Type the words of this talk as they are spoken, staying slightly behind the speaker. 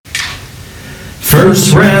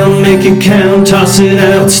First round, make it count, toss it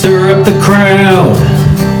out, stir up the crowd.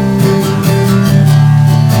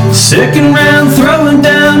 Second round, throwing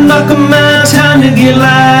down, knock 'em out, time to get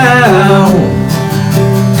loud.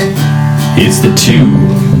 It's the Two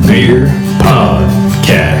Beer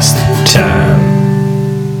Podcast time.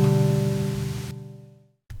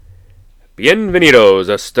 Bienvenidos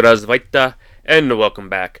a Strasvaita, and welcome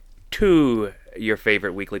back to your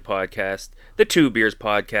favorite weekly podcast, the Two Beers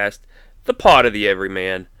Podcast, the pod of the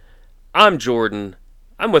everyman. I'm Jordan.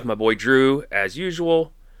 I'm with my boy Drew, as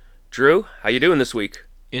usual. Drew, how you doing this week?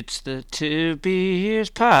 It's the Two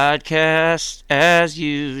Beers Podcast, as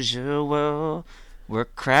usual. We're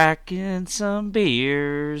cracking some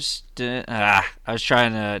beers. I was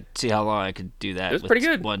trying to see how long I could do that. It was with pretty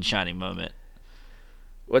good. One shining moment.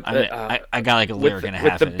 What I got like a lyric and a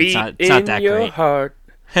half. With the beat it's not in that your great. heart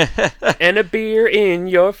and a beer in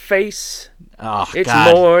your face. Oh, It's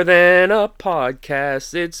God. more than a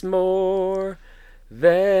podcast. It's more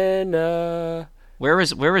than a... Where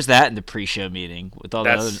was that in the pre-show meeting with all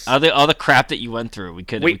That's- all the crap that you went through? We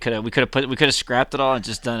could We- have scrapped it all and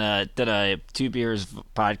just done a Two Beers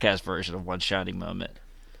Podcast version of One Shining Moment.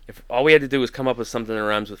 If all we had to do was come up with something that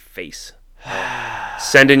rhymes with face.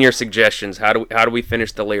 Send in your suggestions. How do we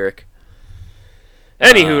finish the lyric?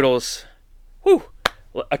 Any hoodles. Whew.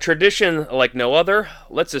 A tradition like no other.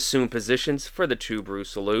 Let's assume positions for the two brew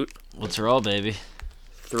salute. Let's roll, baby.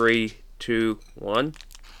 3, 2, 1.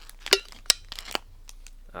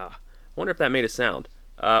 Wonder if that made a sound.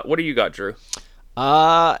 What do you got, Drew?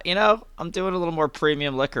 I'm doing a little more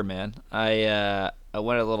premium liquor, man. I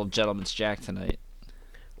went a little Gentleman's Jack tonight.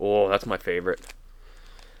 Oh, that's my favorite.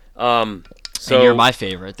 And you're my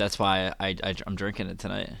favorite. That's why I'm drinking it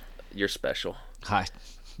tonight. You're special. Hi.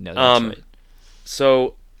 No, that's right.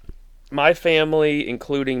 So, my family,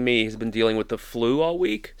 including me, has been dealing with the flu all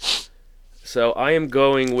week. So, I am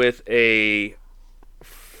going with a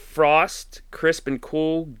Frost Crisp and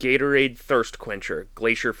Cool Gatorade Thirst Quencher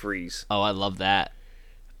Glacier Freeze. Oh, I love that.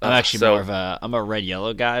 I'm I'm a red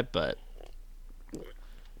yellow guy, but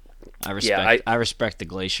I respect the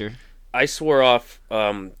Glacier. I swore off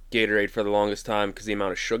Gatorade for the longest time because the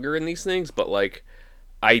amount of sugar in these things, but like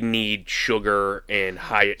I need sugar and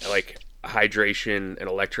hydration and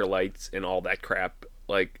electrolytes and all that crap.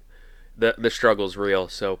 Like the struggle's real.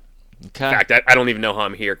 So Okay. in fact, I don't even know how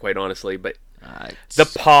I'm here, quite honestly. But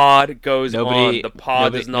the pod goes on. The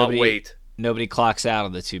pod does not wait. Nobody clocks out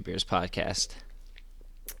on the Two Beers Podcast.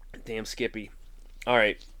 Damn Skippy. All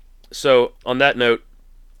right. So on that note,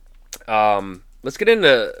 let's get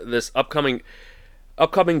into this upcoming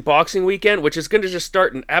boxing weekend, which is going to just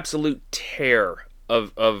start an absolute tear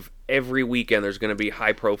of every weekend. There's going to be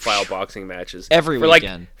high profile boxing matches Every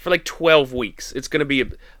weekend for like 12 weeks. It's going to be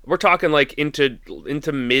we're talking like into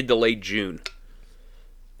mid to late June.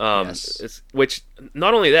 Yes. Which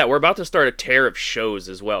not only that, we're about to start a tear of shows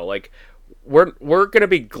as well. Like we're going to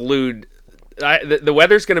be glued. The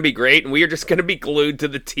weather's going to be great, and we are just going to be glued to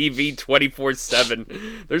the TV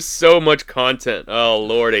 24/7. There's so much content. Oh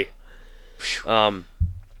lordy.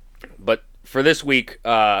 But for this week,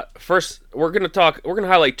 first we're going to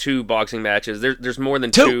highlight two boxing matches. There's more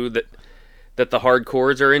than two that the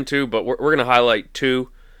hardcores are into, but we're going to highlight two.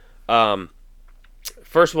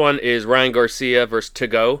 First one is Ryan Garcia versus To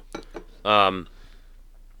Go. We're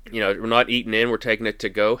not eating in, we're taking it to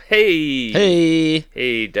go. Hey,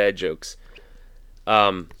 dad jokes.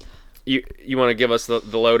 You want to give us the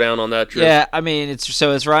lowdown on that, Drew? Yeah, I mean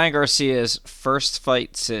it's Ryan Garcia's first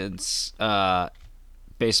fight since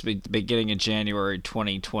basically the beginning of January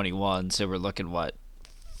 2021. So we're looking it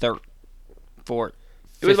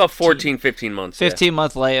was about 15 months.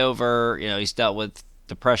 15-month layover. He's dealt with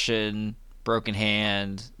depression, broken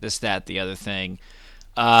hand, this, that, the other thing.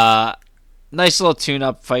 Nice little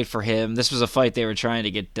tune-up fight for him. This was a fight they were trying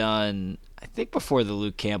to get done, I think, before the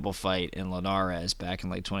Luke Campbell fight in Linares back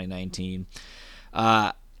in like 2019.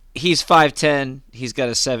 He's 5'10". He's got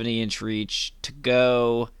a 70-inch reach. To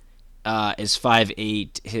go is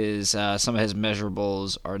 5'8". His some of his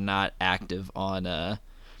measurables are not active on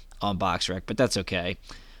BoxRec, but that's okay.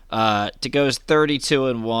 To go's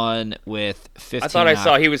 32-1 with 15. I thought I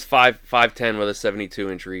saw he was 5'10" with a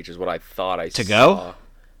 72-inch reach. Is what I thought I saw. To go?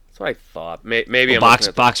 That's what I thought. Maybe well, I'm looking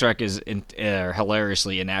at BoxRec is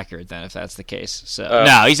hilariously inaccurate then, if that's the case. So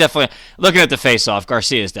no, he's definitely looking at the face-off.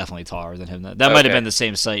 Garcia is definitely taller than him. That might have been the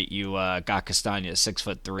same site you got Castaña's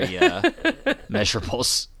 6'3"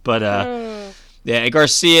 measurables. But yeah,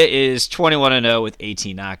 Garcia is 21-0 with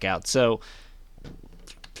 18 knockouts. So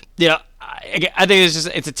I think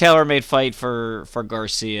it's a tailor-made fight for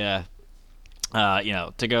Garcia.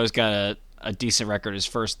 To go's got a decent record.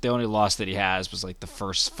 The only loss that he has was like the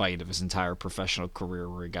first fight of his entire professional career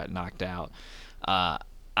where he got knocked out. I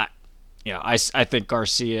think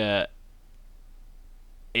Garcia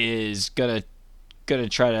is gonna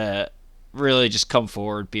try to really just come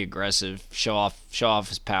forward, be aggressive, show off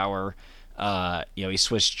his power. He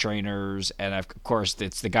switched trainers, and of course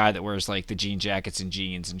it's the guy that wears like the jean jackets and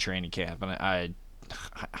jeans in training camp. And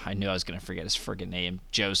I knew I was gonna forget his friggin' name,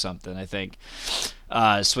 Joe something, I think.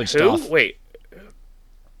 Switched Who? off. Wait.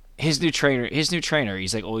 His new trainer.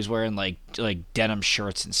 He's like always wearing like denim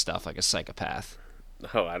shirts and stuff, like a psychopath.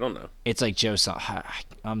 Oh, I don't know. It's like Joe something.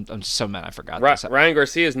 I'm just so mad I forgot this. Ryan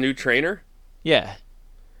Garcia's new trainer? Yeah.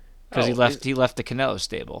 Because Oh, he left the Canelo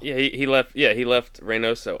stable. Yeah, he left. Yeah, he left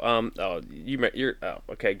Reynoso. You're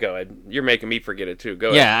okay. Go ahead. You're making me forget it too. Go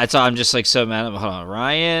ahead. Yeah, that's all. I'm just like so mad. Hold on,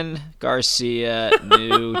 Ryan Garcia,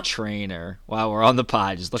 new trainer. Wow, we're on the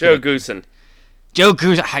pod. Just looking Joe at Goosen. Joe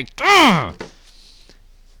Goosen.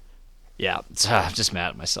 Yeah, so I'm just mad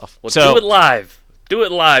at myself. Well, so do it live. Do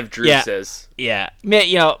it live. Drew Yeah. says. yeah, man,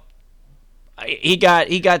 he got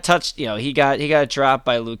touched. He got dropped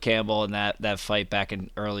by Luke Campbell in that fight back in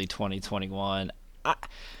early 2021. I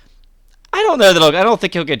don't know that I don't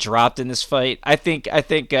think he'll get dropped in this fight. I think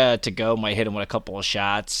To Go might hit him with a couple of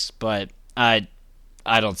shots, but I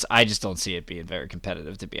just don't see it being very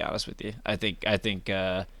competitive, to be honest with you. I think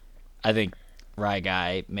Rye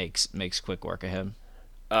Guy makes quick work of him.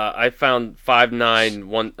 I found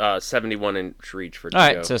 5'9", 71-inch reach for All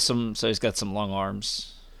right, Joe. so he's got some long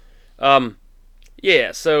arms.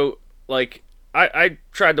 Yeah. So like, I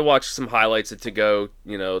tried to watch some highlights of To Go,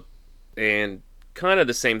 and kind of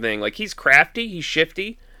the same thing. Like, he's crafty, he's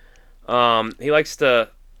shifty. He likes to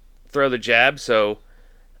throw the jab. So,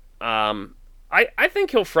 I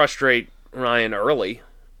think he'll frustrate Ryan early.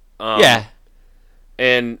 Yeah,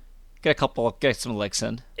 And get some licks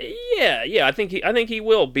in. yeah, I think he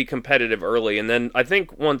will be competitive early, and then I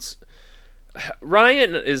think once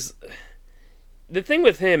Ryan is, the thing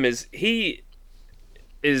with him is he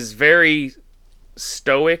is very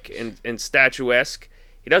stoic and statuesque.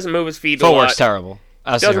 He doesn't move his feet a lot. Footwork's terrible.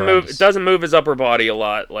 Doesn't move his upper body a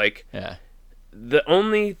lot. Like, Yeah. the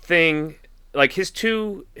only thing, like, his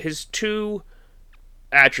two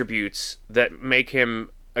attributes that make him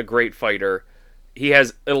a great fighter, he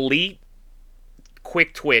has elite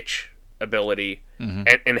quick twitch ability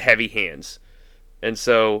and heavy hands. And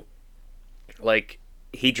so, like,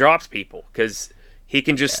 he drops people because he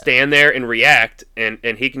can just stand there and react, and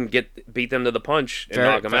he can beat them to the punch and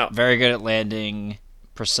knock them out. Very good at landing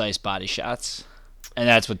precise body shots. And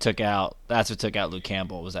that's what took out Luke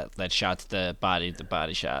Campbell, was that shot to the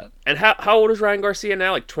body shot. And how old is Ryan Garcia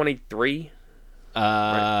now? Like 23?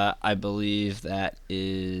 Right. I believe that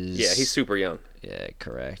is. Yeah, he's super young. Yeah,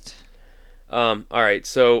 correct. All right.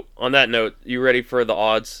 So on that note, you ready for the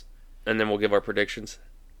odds, and then we'll give our predictions.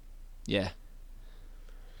 Yeah.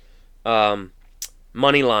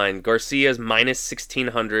 Money line: Garcia's minus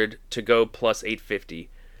 1,600, To Go plus 850.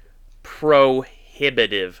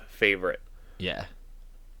 Prohibitive favorite. Yeah.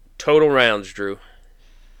 Total rounds, Drew.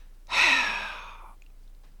 I'm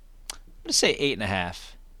gonna say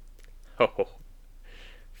 8.5. Oh,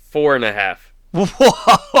 4.5.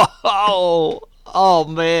 Whoa! Oh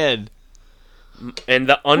man! And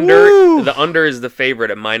the under is the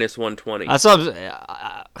favorite at minus 120. That's what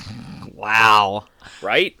wow.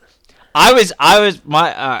 Right? I was all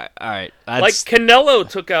right. Like, Canelo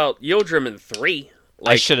took out Yildirim in 3.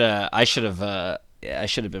 Like, I should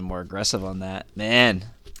have been more aggressive on that, man.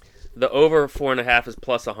 the over 4.5 is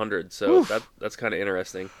plus 100, so that's kind of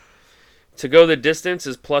interesting. To go the distance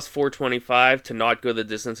is plus 425. To not go the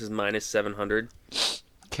distance is minus 700.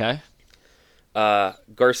 Okay.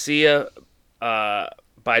 Garcia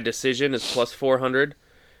by decision is plus 400.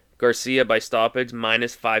 Garcia by stoppage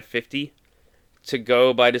minus 550. To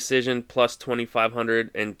go by decision plus 2,500,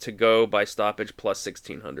 and to go by stoppage plus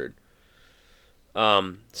 1,600.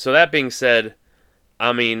 So that being said,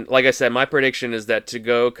 I mean, like I said, my prediction is that To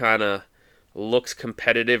Go kind of looks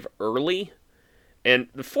competitive early, and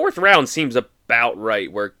the 4th round seems about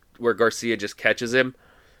right where Garcia just catches him.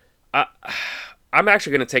 I'm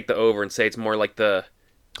actually going to take the over and say it's more like the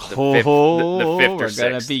fifth or we're gonna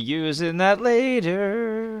 6th. be using that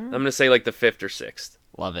later. I'm going to say like the 5th or 6th.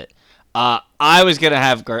 Love it. I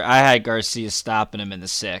had Garcia stopping him in the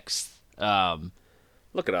 6th.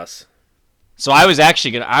 Look at us. So I was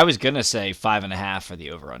gonna say 5.5 for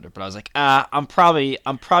the over under, but I was like, I'm probably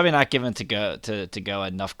not giving to go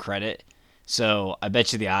enough credit. So I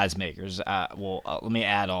bet you the odds makers let me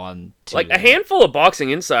add on to, Like, a handful of boxing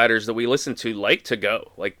insiders that we listen to like To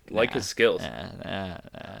Go, like his skills.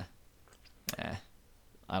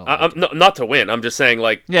 I don't. I'm not to win. I'm just saying,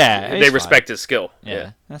 like, Yeah, they he's respect fine. his skill.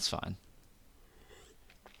 Yeah, that's fine.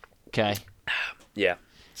 Okay. Yeah.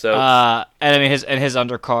 So And I mean his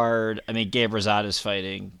undercard. I mean Gabe Rosato's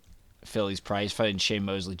fighting Philly's Price, fighting Shane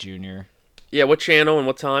Mosley Jr. yeah, what channel and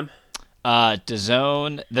what time?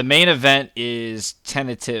 DAZN. The main event is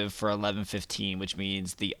tentative for 11:15, which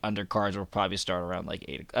means the undercards will probably start around like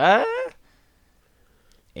 8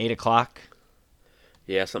 o'clock,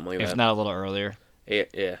 Yeah, something like if that. not a little earlier.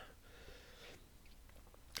 Yeah.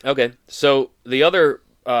 Okay, so the other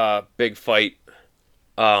big fight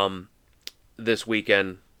this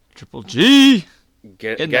weekend, Triple G. In the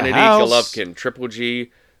Gennady house. Golovkin, Triple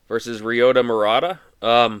G versus Ryota Murata.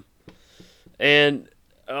 And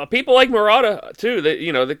people like Murata too.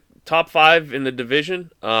 The top 5 in the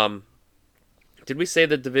division. Did we say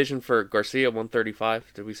the division for Garcia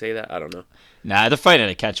 135? Did we say that? I don't know. Nah, they're fighting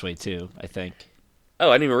at a catchweight too, I think. Oh,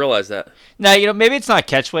 I didn't even realize that. Now, maybe it's not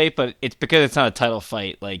catchweight, but it's because it's not a title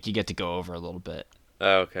fight. Like, you get to go over a little bit.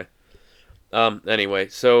 Oh, okay. Anyway,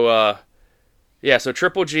 so so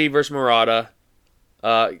Triple G versus Murata.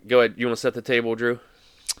 Go ahead. You want to set the table, Drew?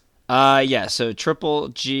 Yeah. So Triple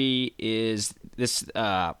G is this.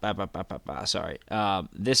 Sorry.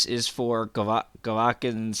 This is for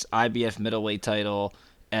Golovkin's IBF middleweight title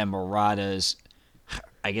and Murata's,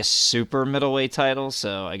 I guess, super middleweight title.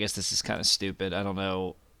 So I guess this is kind of stupid. I don't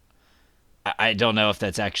know. I don't know if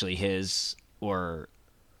that's actually his or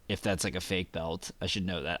if that's like a fake belt. I should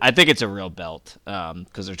know that. I think it's a real belt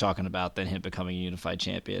because they're talking about then him becoming a unified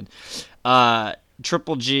champion.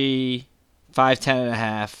 Triple G, 5'10 and a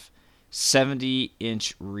half,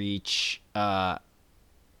 70-inch reach. I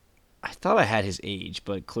thought I had his age,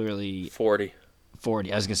 but clearly 40.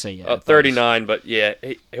 40. I was gonna say yeah. 39, but yeah,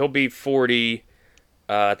 he'll be 40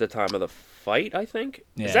 at the time of the fight. I think.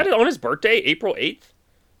 Yeah. Is that on his birthday, April 8th?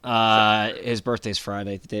 His birthday's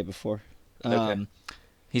Friday, the day before. Okay.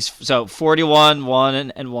 He's 41,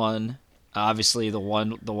 1-1. Obviously, the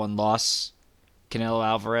one loss, Canelo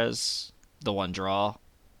Alvarez. The one draw,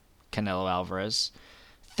 Canelo Alvarez.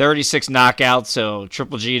 36 knockouts. So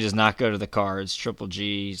Triple G does not go to the cards. Triple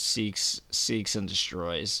G seeks and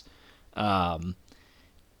destroys.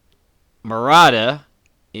 Murata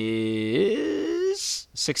is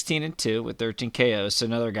 16-2 with 13 KOs. So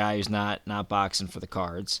another guy who's not boxing for the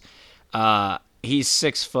cards. He's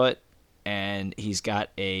 6 foot and he's got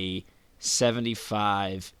a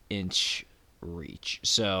 75-inch reach.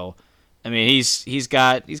 So, I mean, he's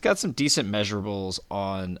got some decent measurables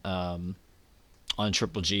on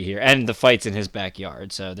Triple G here, and the fight's in his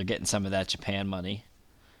backyard, so they're getting some of that Japan money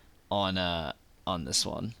on this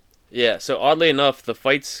one. Yeah. So oddly enough, the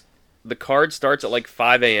card starts at like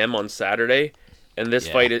 5 a.m. on Saturday, and this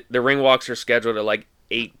fight, the ring walks are scheduled at like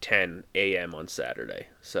 8:10 a.m. on Saturday.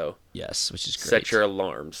 So Yes, which is great. set your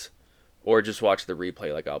alarms, or just watch the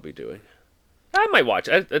replay like I'll be doing. I might watch.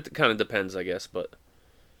 It kind of depends, I guess, but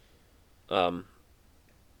I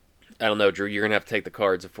don't know, Drew. You're gonna have to take the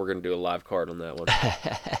cards if we're gonna do a live card on that one.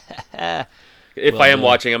 If I am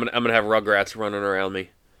watching, I'm gonna have Rugrats running around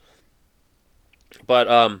me. But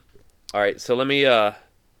all right. So let me.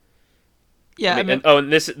 Yeah,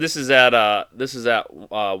 and this is at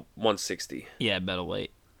 160. Yeah,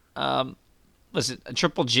 middleweight. Listen,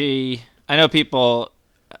 Triple G. I know people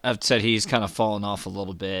have said he's kind of fallen off a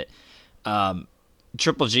little bit.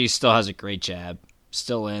 Triple G still has a great jab.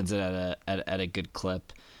 Still lands it at a good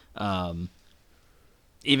clip.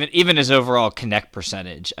 Even his overall connect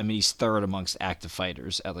percentage. I mean, he's third amongst active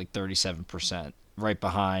fighters at like 37%. Right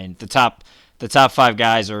behind the top 5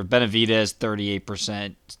 guys are Benavidez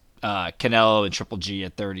 38%, Canelo and Triple G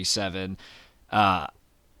at 37%,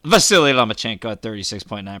 Vasily Lomachenko at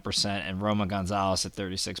 36.9%, and Roman Gonzalez at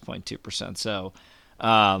 36.2%. So,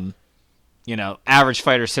 average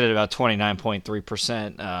fighters hit at about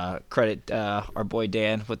 29.3%. Credit our boy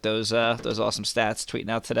Dan with those awesome stats tweeting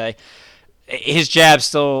out today. His jab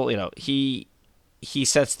still, he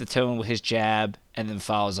sets the tone with his jab and then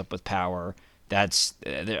follows up with power.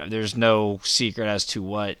 There's no secret as to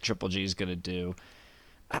what Triple G is gonna do.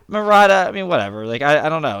 Murata, I mean, whatever. Like I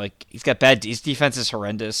don't know. Like his defense is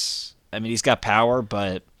horrendous. I mean, he's got power,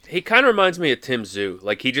 but he kind of reminds me of Tim Tszyu.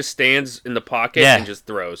 Like he just stands in the pocket and just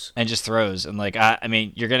throws. And like I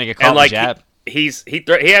mean, you're gonna get caught with with jab. He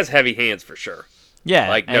has heavy hands for sure. Yeah,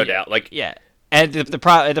 like no doubt. Like yeah, and the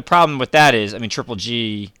problem with that is, I mean, Triple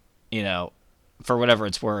G, for whatever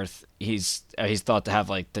it's worth, he's thought to have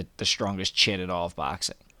like the strongest chin in all of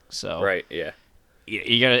boxing. So right, yeah.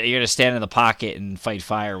 You're gonna stand in the pocket and fight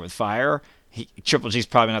fire with fire. Triple G's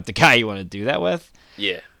probably not the guy you want to do that with.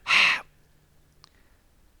 Yeah.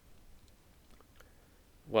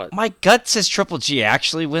 What? My gut says Triple G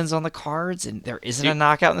actually wins on the cards, and there isn't a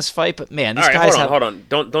knockout in this fight. But man, these All right, guys hold on.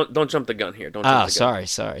 Don't jump the gun here. Don't jump the gun.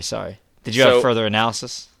 sorry. Did you have further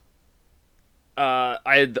analysis? I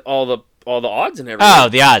had all the odds and everything. Oh,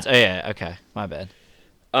 the odds. Oh yeah, okay, my bad.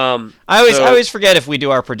 I always forget if we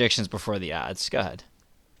do our predictions before the odds. Go ahead.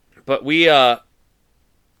 But we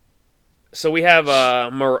so we have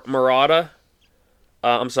Murata.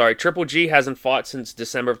 I'm sorry, Triple G hasn't fought since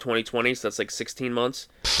December of 2020, so that's like 16 months.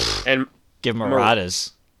 And Give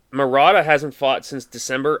Murata's. Murata hasn't fought since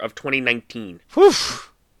December of 2019. Whew.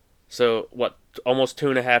 So what? Almost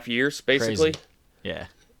 2.5 years, basically. Crazy. Yeah.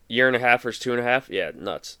 Year and a half versus 2.5. Yeah,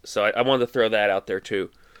 nuts. So I wanted to throw that out there too.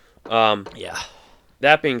 Yeah.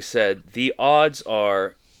 That being said, the odds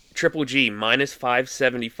are Triple G minus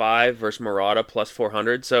 575 versus Murata plus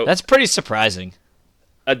 400. So That's pretty surprising.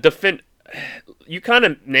 You kind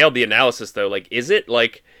of nailed the analysis though. Like, is it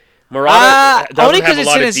like Murata doesn't have a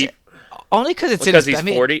lot of deep? Only because it's Because in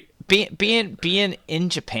he's 40. Being in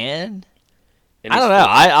Japan. And I he's don't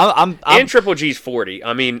know. 40. And Triple G's 40.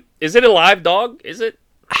 I mean, is it a live dog? Is it?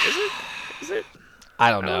 I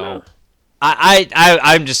don't know. I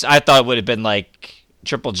thought it would have been like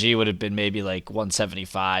Triple G would have been maybe like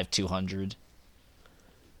 175, 200.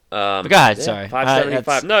 But go ahead. Sorry,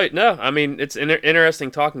 575. No. I mean, it's an interesting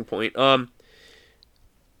talking point.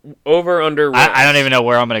 Over under. I don't even know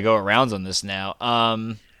where I'm going to go at rounds on this now.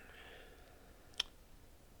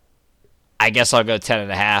 I guess I'll go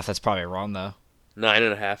 10.5. That's probably wrong though.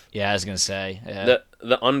 9.5. Yeah, I was going to say. Yeah.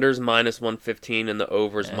 The unders minus 115 and the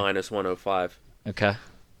overs minus 105. Okay.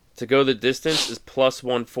 To go the distance is plus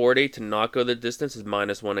 140. To not go the distance is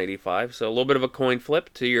minus 185. So a little bit of a coin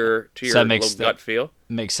flip to your little gut feel.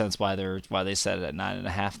 Makes sense why they set it at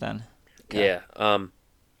 9.5 then. Okay. Yeah.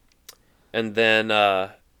 And then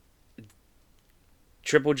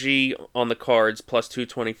Triple G on the cards plus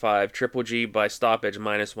 225. Triple G by stoppage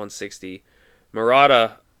minus 160.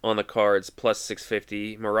 Murata on the cards plus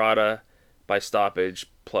 650. Murata by stoppage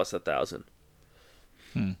plus 1,000.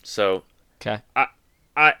 So okay.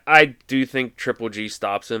 I do think Triple G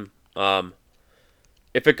stops him.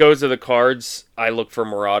 If it goes to the cards, I look for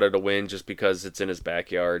Murata to win just because it's in his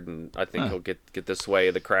backyard, and I think he'll get the sway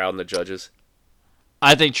of the crowd and the judges.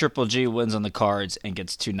 I think Triple G wins on the cards and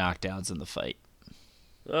gets 2 knockdowns in the fight.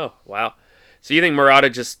 Oh, wow. So you think Murata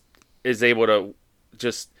just is able to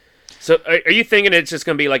just... So are you thinking it's just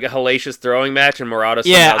going to be like a hellacious throwing match and Murata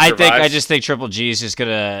somehow survives? I just think Triple G is just going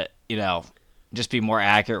to, just be more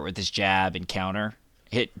accurate with his jab and counter.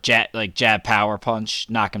 Hit jab power punch,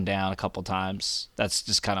 knock him down a couple times. That's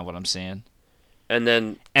just kind of what I'm seeing. And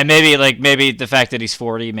maybe the fact that he's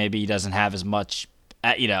 40, maybe he doesn't have as much,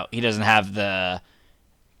 he doesn't have the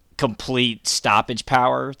complete stoppage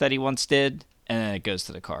power that he once did, and then it goes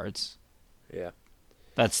to the cards. Yeah.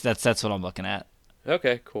 That's what I'm looking at.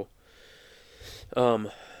 Okay, cool.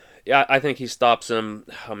 Yeah, I think he stops him.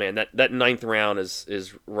 Oh man, that ninth round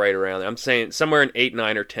is right around there. I'm saying somewhere in 8,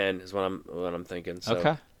 9, or 10 is what I'm thinking. So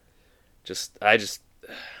okay. I just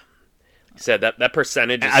said that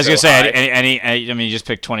percentage. Is I was so gonna say high. You just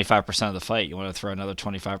picked 25% of the fight. You want to throw another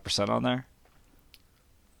 25% on there?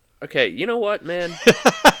 Okay, you know what, man?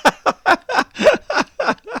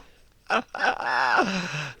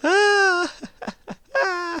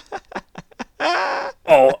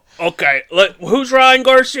 Oh, okay. Look, who's Ryan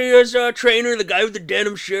Garcia's trainer? The guy with the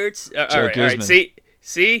denim shirts. All right.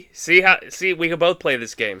 See, we can both play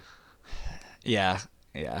this game. Yeah,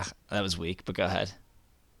 that was weak. But go ahead.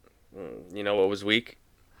 You know what was weak?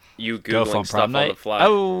 You Go googling on stuff prom on the night. fly.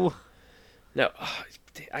 Oh, No,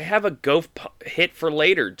 I have a go hit for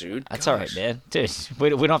later, dude. that's all right, man. Dude, we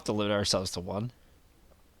don't have to limit ourselves to one.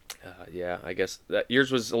 Yeah, I guess that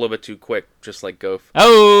yours was a little bit too quick, just like Gof.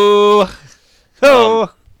 Oh.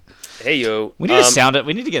 Hey yo, We need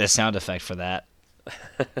We need to get a sound effect for that.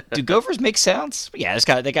 Do gophers make sounds? Yeah,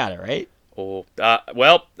 they got it right. Oh,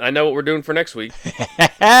 well, I know what we're doing for next week.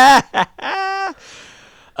 Yeah,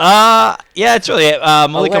 it's really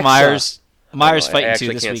Malika Alexa. Myers I fighting actually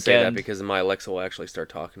too this can't say that weekend. because my Alexa will actually start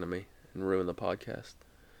talking to me and ruin the podcast.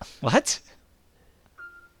 What?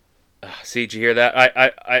 See, did you hear that?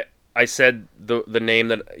 I said the name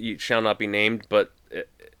that you shall not be named, but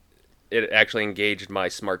it actually engaged my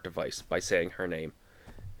smart device by saying her name.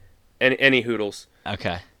 Any hoodles.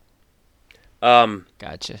 Okay.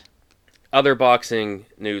 Gotcha. Other boxing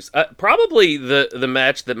news. Probably the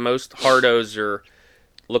match that most hardos are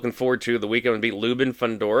looking forward to the weekend would be Lubin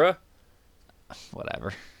Fundora.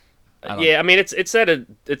 Whatever. Yeah, I mean it's at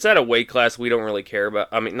a weight class we don't really care about.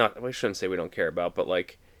 I mean, we shouldn't say we don't care about, but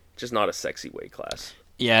like just not a sexy weight class.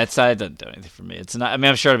 Yeah, it doesn't do anything for me. It's not. I mean,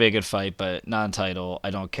 I'm sure it'll be a good fight, but non-title.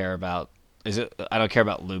 I don't care about. I don't care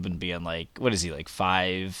about Lubin being like, what is he, like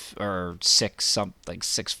 5 or 6, something like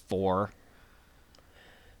 6'4"?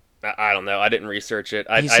 I don't know. I didn't research it.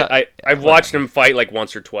 I've Whatever. watched him fight like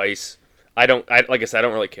once or twice. Like I said, I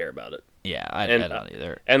don't really care about it. Yeah, I And don't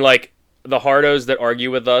either. and like the hardos that argue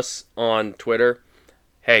with us on Twitter,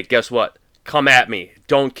 hey, guess what? Come at me.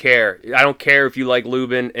 Don't care. I don't care if you like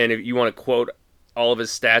Lubin and if you want to quote all of his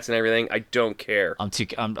stats and everything. I don't care. I'm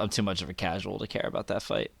too much of a casual to care about that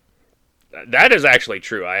fight. That is actually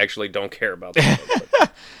true. I actually don't care about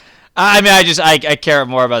that. I mean, I care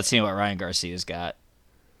more about seeing what Ryan Garcia's got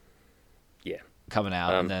Yeah. coming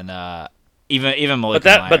out, and then even Malik.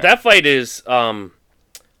 But that fight is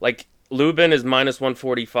like Lubin is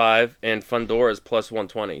 -145 and Fundora is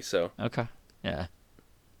 +120. So Okay. Yeah.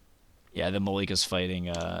 Yeah, the Malika's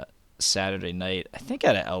fighting Saturday night, I think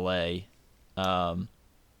out of LA.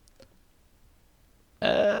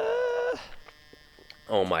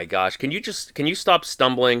 oh my gosh, can you stop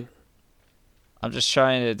stumbling? I'm just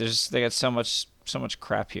trying to they got so much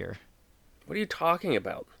crap here. What are you talking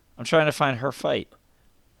about? I'm trying to find her fight.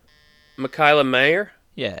 Michaela Mayer?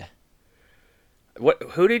 Yeah. What?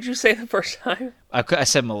 Who did you say the first time? I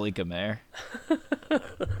said Malika Mayer.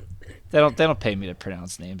 They don't pay me to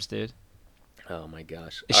pronounce names, dude. Oh my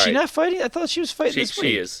gosh. Is All she right. not fighting? I thought she was fighting this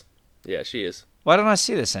week. She is. Yeah, she is. Why don't I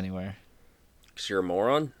see this anywhere? 'Cause you're a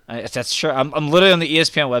moron. That's true. I'm literally on the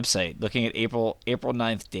ESPN website looking at April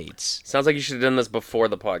 9th dates. Sounds like you should have done this before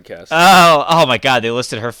the podcast. Oh my God! They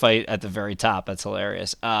listed her fight at the very top. That's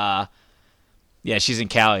hilarious. Yeah, she's in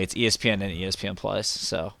Cali. It's ESPN and ESPN Plus,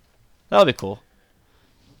 so that'll be cool.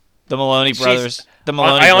 The Maloney brothers.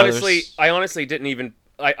 I honestly didn't even.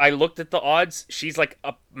 I looked at the odds. She's like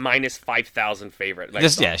a -5,000 favorite. Like,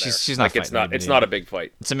 Yeah, she's not. like it's fighting not. anybody. It's not a big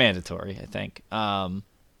fight. It's a mandatory, I think.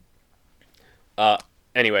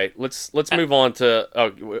 Anyway, let's move on to.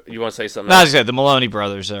 Oh, you want to say something? No, I else? was good. The Maloney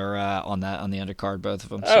brothers are on the undercard, both of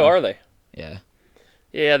them. Oh, are they? Yeah.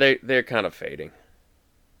 Yeah, they're kind of fading.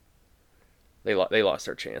 They lost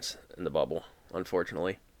their chance in the bubble,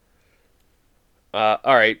 unfortunately. All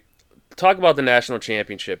right, talk about the national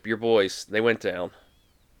championship. Your boys, they went down.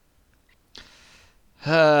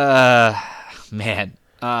 Man.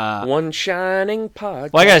 One shining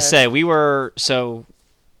podcast. Well, I gotta say, we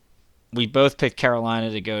both picked Carolina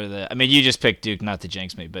to go to the. I mean, you just picked Duke, not to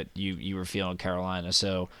jinx me, but you were feeling Carolina.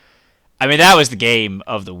 So, I mean, that was the game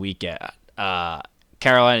of the weekend.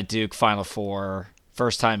 Carolina Duke Final Four,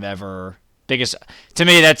 first time ever. Biggest to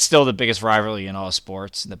me, that's still the biggest rivalry in all of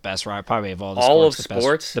sports. The best rivalry, probably of all the all sports. of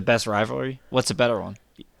sports. The best rivalry. What's a better one?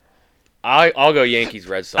 I'll go Yankees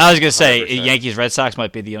Red Sox. I was gonna say 100%. Yankees Red Sox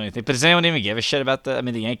might be the only thing. But does anyone even give a shit about the? I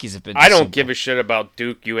mean, the Yankees have been. I don't give a shit about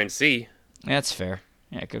Duke UNC. Yeah, that's fair.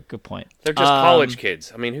 Yeah, good point. They're just college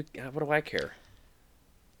kids. I mean, what do I care?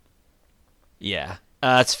 Yeah,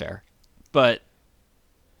 that's fair. But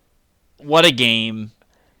what a game.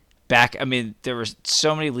 I mean, there were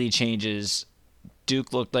so many lead changes.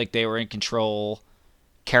 Duke looked like they were in control.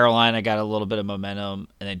 Carolina got a little bit of momentum,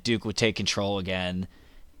 and then Duke would take control again.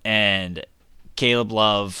 And Caleb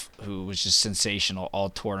Love, who was just sensational all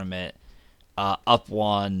tournament, up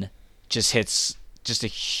one, just hits just a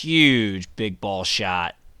huge big ball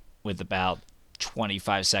shot with about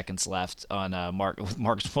 25 seconds left on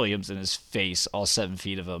Marcus Williams in his face, all 7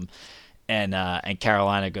 feet of him, and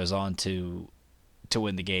Carolina goes on to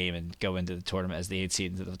win the game and go into the tournament as the 8th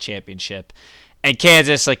seed into the championship. And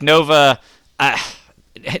Kansas, like Nova,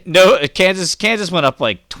 Kansas went up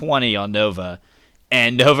like 20 on Nova,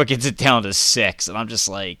 and Nova gets it down to 6, and I'm just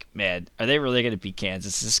like, man, are they really going to beat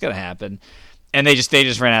Kansas? Is this going to happen? And they just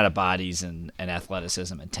ran out of bodies and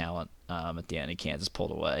athleticism and talent at the end, and Kansas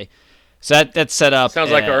pulled away. So that set up.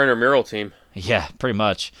 Sounds like our intramural team. Yeah, pretty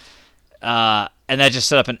much. And that just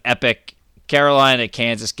set up an epic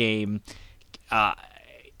Carolina-Kansas game.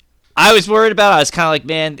 I was worried about it. I was kind of like,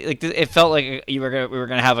 man, like it felt like we were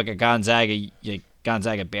gonna have like a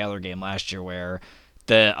Gonzaga Baylor game last year where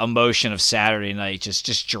the emotion of Saturday night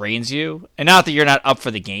just drains you. And not that you're not up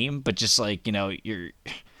for the game, but just like, you know, you're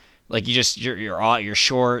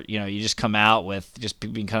short, you know, you just come out with just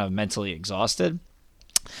being kind of mentally exhausted.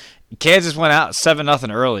 Kansas went out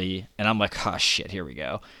 7-0 early, and I'm like, oh shit, here we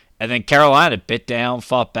go. And then Carolina bit down,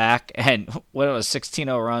 fought back, and what it was,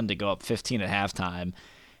 16-0 run to go up 15 at halftime.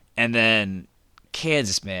 And then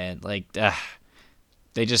Kansas, man, like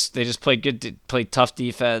they just played tough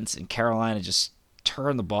defense, and Carolina just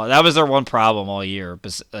turned the ball. That was their one problem all year.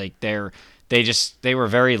 But like they were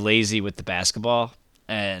very lazy with the basketball,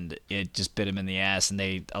 and it just bit them in the ass. And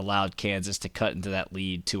they allowed Kansas to cut into that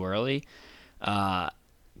lead too early.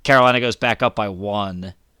 Carolina goes back up by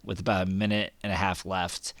 1 with about a minute and a half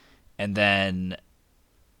left, and then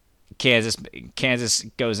Kansas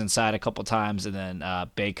goes inside a couple times, and then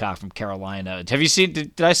Baycock from Carolina. Have you seen?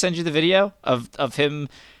 Did I send you the video of him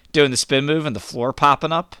doing the spin move and the floor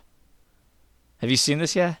popping up? Have you seen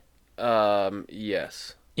this yet?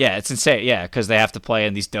 Yes. Yeah, it's insane. Yeah, because they have to play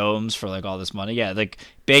in these domes for like all this money. Yeah, like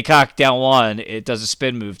Baycock down 1, it does a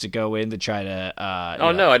spin move to go in to try to.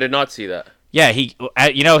 No, I did not see that. Yeah, he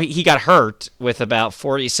got hurt with about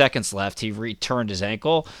 40 seconds left. He returned his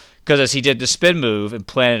ankle because as he did the spin move and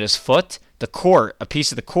planted his foot, a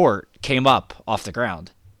piece of the court came up off the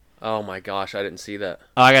ground. Oh my gosh, I didn't see that.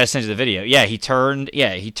 Oh, I gotta send you the video. Yeah, he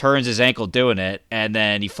turns his ankle doing it, and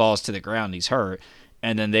then he falls to the ground. And he's hurt,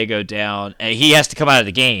 and then they go down, and he has to come out of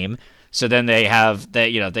the game. So then they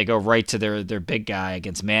go right to their big guy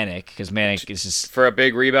against Manic because Manic is just for a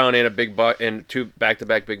big rebound and a big and 2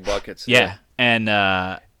 back-to-back big buckets. Yeah, and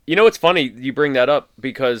you know what's funny? You bring that up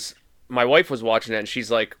because my wife was watching it and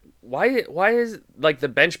she's like, "Why is like the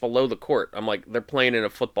bench below the court?" I'm like, "They're playing in a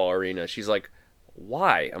football arena." She's like,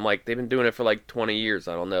 "Why?" I'm like, "They've been doing it for like 20 years.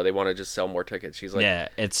 I don't know. They want to just sell more tickets." She's like, "Yeah,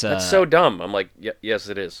 it's that's so dumb." I'm like, "Yes,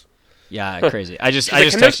 it is." Yeah, crazy. I just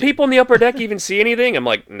can those people in the upper deck even see anything? I'm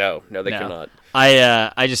like, no, they cannot.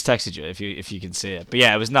 I just texted you if you can see it, but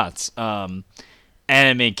yeah, it was nuts. And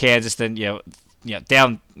I mean, Kansas then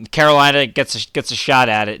down Carolina gets a shot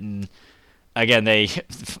at it, and again they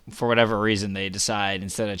for whatever reason they decide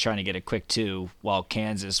instead of trying to get a quick 2, while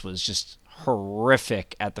Kansas was just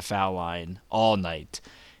horrific at the foul line all night.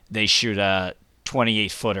 They shoot a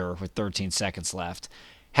 28-footer with 13 seconds left.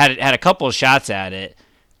 Had a couple of shots at it.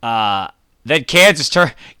 Then Kansas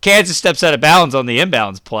steps out of bounds on the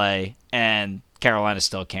inbounds play, and Carolina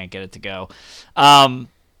still can't get it to go. I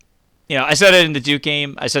said it in the Duke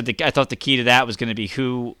game. I thought the key to that was going to be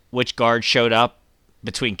which guard showed up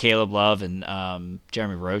between Caleb Love and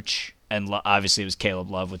Jeremy Roach, and obviously it was Caleb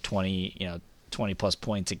Love with 20 plus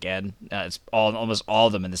points again. It's almost all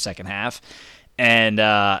of them in the second half, and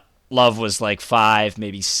Love was like 5,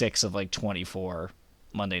 maybe 6 of like 24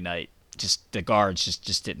 Monday night. Just the guards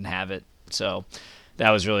just didn't have it. So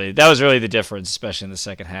that was really the difference, especially in the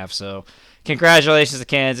second half. So congratulations to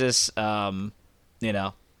Kansas.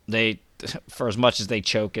 They for as much as they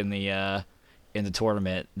choke in the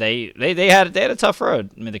tournament, they had a tough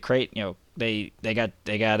road. I mean, the Creighton, they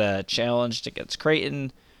got challenged against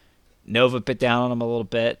Creighton. Nova bit down on them a little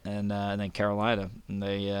bit, and then Carolina, and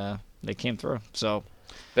they came through. So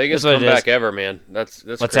biggest comeback ever, man. That's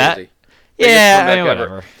what's crazy. That? Yeah,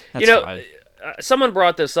 whatever. That's someone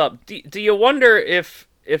brought this up. Do you wonder if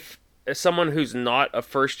someone who's not a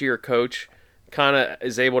first-year coach kind of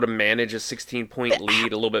is able to manage a 16-point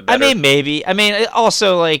lead a little bit better? I mean, maybe. I mean,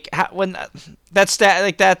 also like when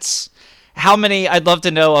that's how many. I'd love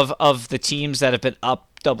to know of the teams that have been up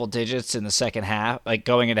double digits in the second half, like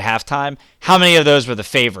going into halftime. How many of those were the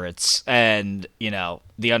favorites, and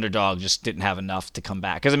the underdog just didn't have enough to come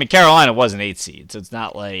back? Because I mean, Carolina was an 8 seed, so it's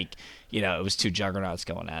not like it was 2 juggernauts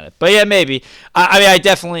going at it. But yeah, maybe. I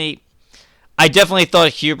definitely thought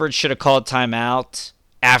Hubert should have called timeout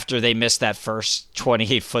after they missed that first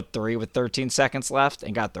 28-foot 3 with 13 seconds left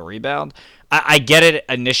and got the rebound. I get it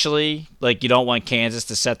initially, like you don't want Kansas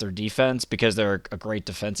to set their defense because they're a great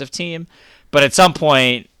defensive team. But at some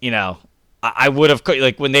point, I would have,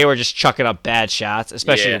 like when they were just chucking up bad shots,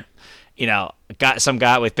 especially, got some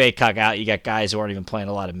guy with Baycock out. You got guys who aren't even playing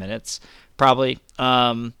a lot of minutes, probably.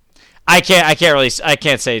 I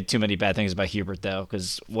can't say too many bad things about Hubert though,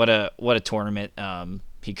 because what a tournament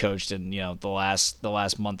he coached in the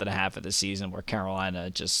last month and a half of the season, where Carolina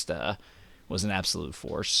just was an absolute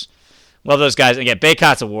force. Love those guys. And again,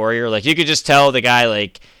 Baycock's a warrior. Like you could just tell the guy,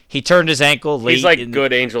 like he turned his ankle late. He's like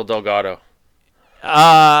good Angel Delgado.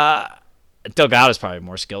 Delgado's probably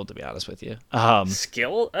more skilled, to be honest with you.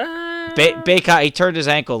 Skill? Baycock, he turned his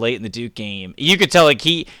ankle late in the Duke game. You could tell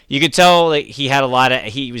he had a lot of.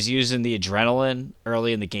 He was using the adrenaline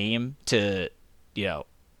early in the game to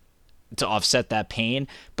offset that pain.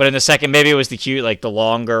 But in the second, maybe it was the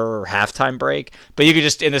longer halftime break. But you could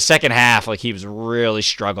just in the second half, like he was really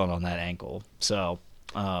struggling on that ankle. So.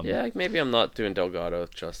 Yeah, maybe I'm not doing Delgado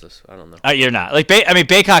justice. I don't know. You're not.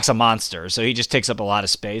 Baycock's a monster, so he just takes up a lot of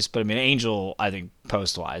space. But I mean, Angel, I think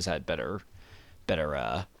post-wise had better post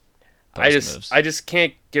moves. I just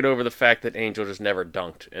can't get over the fact that Angel just never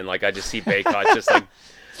dunked, and I just see Baycock just like.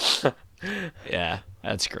 Yeah,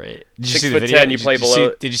 that's great. Did you 6 see the foot video? 10, you play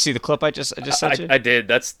below. Did you see the clip I just sent you? I did.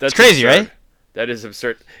 That's crazy, absurd. right? That is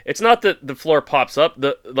absurd. It's not that the floor pops up.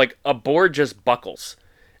 A board just buckles.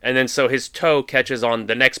 And then so his toe catches on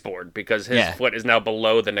the next board because his foot is now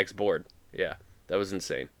below the next board. Yeah, That was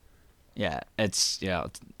insane. Yeah, it's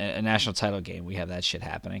it's a national title game. We have that shit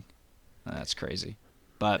happening. That's crazy.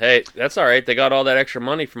 But Hey, that's all right. They got all that extra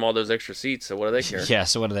money from all those extra seats, so what do they care? yeah,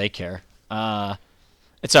 so what do they care?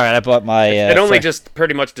 It's all right. I bought my. It only just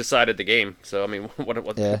pretty much decided the game. So I mean,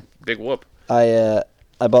 what Yeah. big whoop. I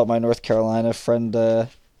bought my North Carolina friend of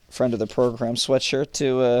the program sweatshirt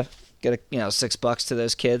to get $6 to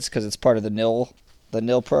those kids because it's part of the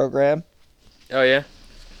NIL program. Oh yeah.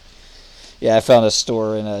 Yeah, I found a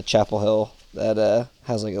store in Chapel Hill that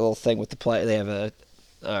has like a little thing with the play. They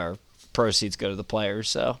have proceeds go to the players.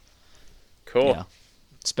 So Cool. yeah,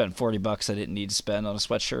 spent $40 I didn't need to spend on a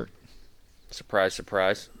sweatshirt. Surprise,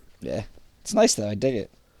 surprise. Yeah, it's nice though. I dig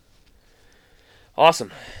it.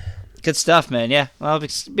 Awesome. Good stuff, man. Yeah, well,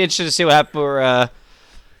 it'll be interesting to see what happens for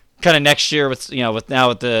kind of next year with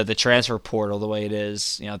the transfer portal the way it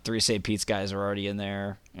is. 3 St. Pete's guys are already in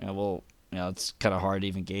there. It's kind of hard to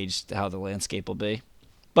even gauge how the landscape will be.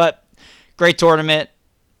 But great tournament,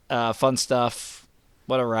 fun stuff.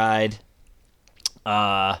 What a ride.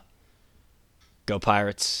 Go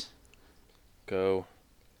Pirates. Go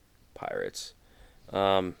Pirates.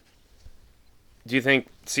 Do you think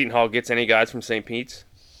Seton Hall gets any guys from St. Pete's?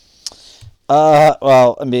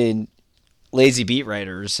 Well, I mean, lazy beat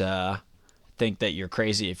writers think that you're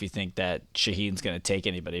crazy if you think that Shaheen's going to take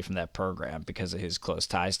anybody from that program because of his close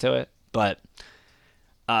ties to it. But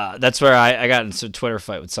that's where I got into a Twitter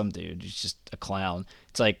fight with some dude who's just a clown.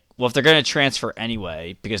 It's like, well, if they're going to transfer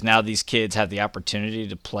anyway, because now these kids have the opportunity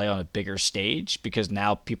to play on a bigger stage because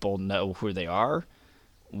now people know who they are.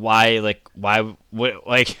 Why,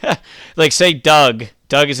 say Doug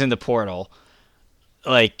is in the portal.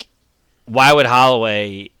 Like, why would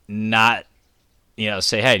Holloway not,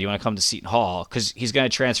 say, hey, do you want to come to Seton Hall? Because he's going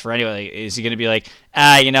to transfer anyway. Is he going to be like,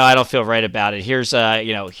 I don't feel right about it. Here's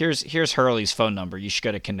Hurley's phone number. You should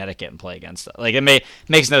go to Connecticut and play against them. Like,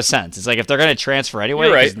 makes no sense. It's like if they're going to transfer anyway,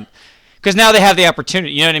 You're right. Because now they have the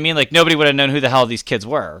opportunity. You know what I mean? Like nobody would have known who the hell these kids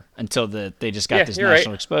were until they just got this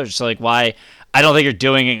national exposure. So like, why? I don't think you're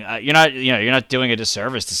doing you're not doing a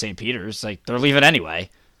disservice to St. Peter's. Like they're leaving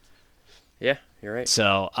anyway. Yeah, you're right.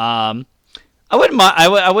 So I wouldn't mind.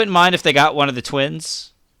 I wouldn't mind if they got one of the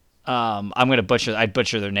twins. I'd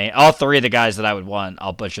butcher their name. All 3 of the guys that I would want,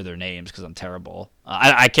 I'll butcher their names because I'm terrible.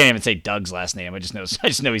 I can't even say Doug's last name. I just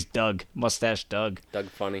know he's Doug, Mustache Doug. Doug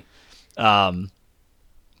Funny.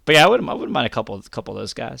 But yeah, I wouldn't mind a couple of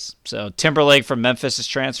those guys. So Timberlake from Memphis is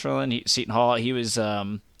transferring. Seton Hall.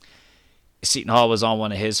 Seton Hall was on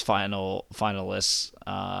one of his finalists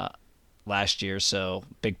last year. So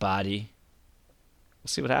big body. We'll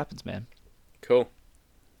see what happens, man. Cool.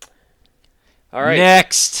 All right.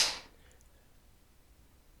 Next.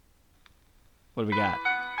 What do we got?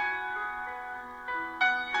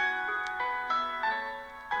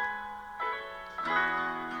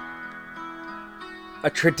 A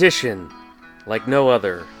tradition like no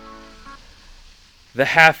other. The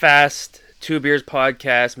half-assed Two Beers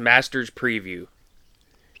Podcast Masters Preview.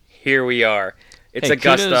 Here we are. It's Hey,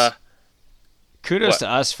 Augusta. Kudos What? to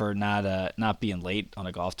us for not being late on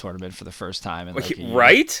a golf tournament for the first time in like a year.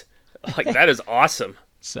 Right? Like that is awesome.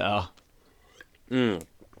 So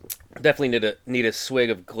Definitely need a swig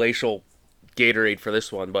of glacial Gatorade for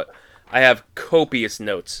this one, but I have copious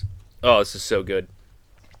notes. Oh, this is so good.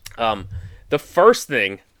 The first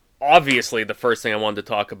thing I wanted to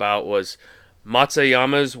talk about was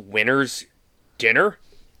Matsuyama's winner's dinner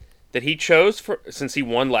that he chose since he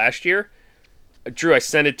won last year. Drew, I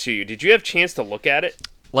sent it to you. Did you have a chance to look at it?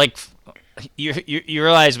 like you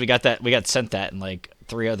realize we got sent that in like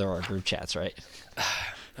 3 other our group chats, right?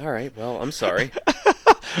 All right. Well, I'm sorry.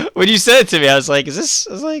 When you sent it to me, I was like,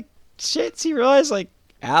 shit, do you realize like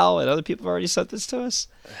Al and other people have already sent this to us?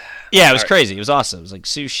 Yeah, it was crazy. It was awesome. It was like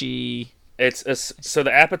sushi. So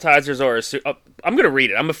the appetizers are. I'm gonna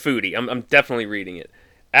read it. I'm a foodie. I'm definitely reading it.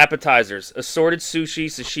 Appetizers: assorted sushi,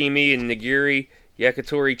 sashimi, and nigiri,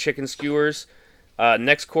 yakitori chicken skewers.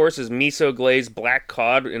 Next course is miso glazed black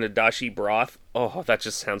cod in a dashi broth. Oh, that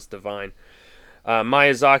just sounds divine.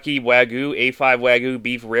 Miyazaki Wagyu, A5 Wagyu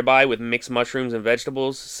beef ribeye with mixed mushrooms and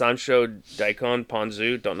vegetables. Sancho daikon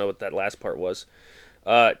ponzu. Don't know what that last part was.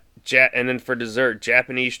 And then for dessert,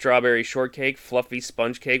 Japanese strawberry shortcake, fluffy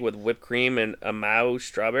sponge cake with whipped cream and amao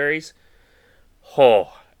strawberries.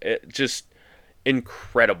 Oh, just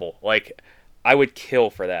incredible. Like, I would kill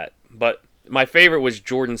for that. But my favorite was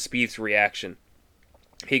Jordan Spieth's reaction.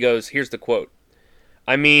 He goes, here's the quote.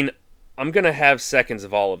 I mean, I'm going to have seconds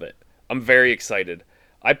of all of it. I'm very excited.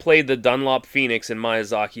 I played the Dunlop Phoenix in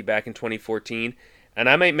Miyazaki back in 2014, and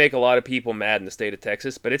I might make a lot of people mad in the state of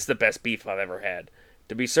Texas, but it's the best beef I've ever had.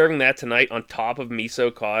 To be serving that tonight on top of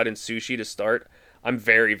miso cod and sushi to start, I'm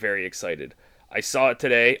very, very excited. I saw it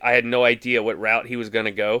today. I had no idea what route he was going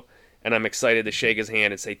to go, and I'm excited to shake his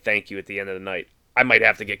hand and say thank you at the end of the night. I might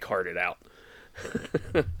have to get carted out.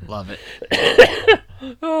 Love it.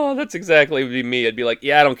 Oh, that's exactly be me. I'd be like,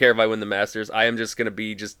 yeah, I don't care if I win the Masters. I am just going to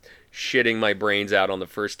be just shitting my brains out on the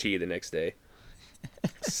first tee the next day.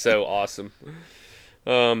 So awesome.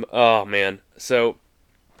 Oh, man. So,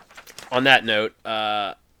 on that note,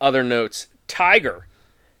 other notes. Tiger.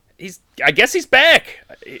 I guess he's back.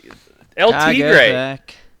 El Tiger Tigre.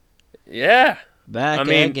 back. Yeah. Back I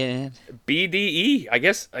mean, again. BDE. I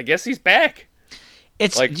guess he's back.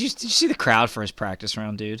 It's like- did you see the crowd for his practice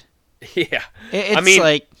round, dude? Yeah. It's I mean,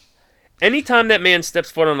 like, anytime that man steps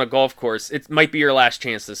foot on a golf course, it might be your last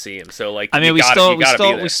chance to see him. So, like, I mean, you gotta be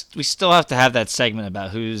there. we still have to have that segment about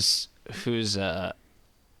who's a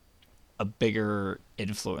bigger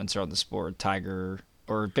influencer on the sport, Tiger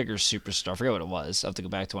or a bigger superstar. I forget what it was. I have to go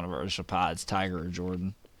back to one of our initial pods, Tiger or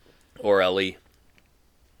Jordan. Or LE.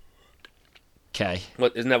 Okay.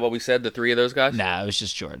 What, isn't that what we said? The three of those guys? Nah, it was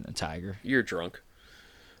just Jordan and Tiger. You're drunk.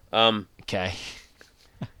 Okay.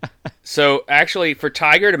 So, actually, for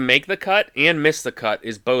Tiger to make the cut and miss the cut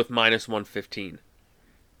is both minus 115.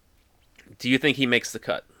 Do you think he makes the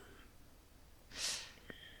cut?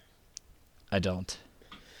 I don't.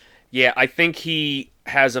 Yeah, I think he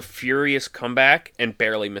has a furious comeback and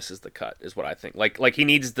barely misses the cut, is what I think. Like he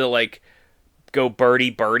needs to, like, go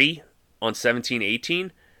birdie on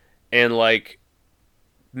 17-18 and, like,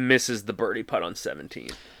 misses the birdie putt on 17.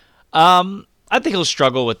 I think he'll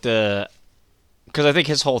struggle with because I think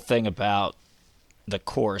his whole thing about the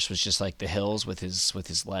course was just like the hills with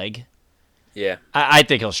his leg. Yeah. I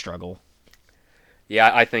think he'll struggle. Yeah,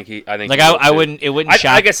 I think he will I too. wouldn't. It wouldn't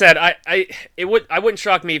shock. Like I said, I wouldn't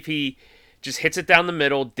shock me if he just hits it down the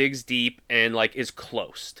middle, digs deep, and, like, is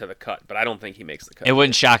close to the cut. But I don't think he makes the cut. It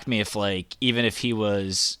wouldn't shock me if, like, even if he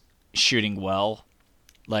was shooting well,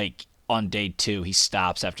 like on day 2, he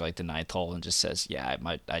stops after like the 9th hole and just says, "Yeah,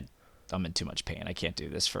 I'm in too much pain. I can't do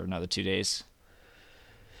this for another 2 days."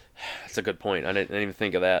 That's a good point. I didn't even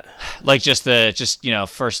think of that. Like just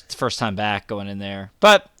first time back going in there,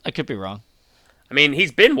 but I could be wrong. I mean,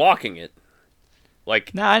 he's been walking it.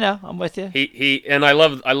 Like, No, I know. I'm with you. he and I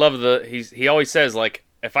love he always says, like,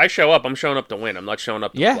 if I show up, I'm showing up to win. I'm not showing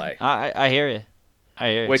up to Yeah, play. I hear you. I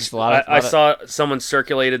hear you. Which Just a lot of, I saw someone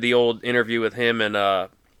circulated the old interview with him and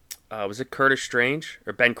was it Curtis Strange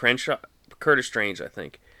or Ben Crenshaw? Curtis Strange, I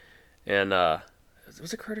think. And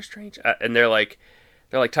was it Curtis Strange? And they're like,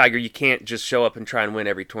 Tiger, you can't just show up and try and win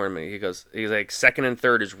every tournament. He's like, second and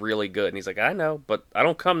third is really good. And he's like, I know, but I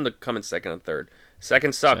don't come in second and third.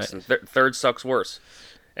 Second sucks, right. and third sucks worse.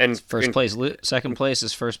 And second place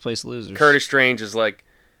is first place losers. Curtis Strange is like,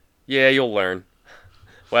 yeah, you'll learn.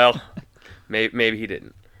 Well, maybe he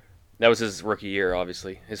didn't. That was his rookie year,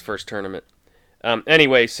 obviously, his first tournament.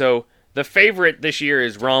 Anyway, so the favorite this year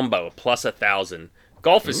is Rombo, plus 1,000.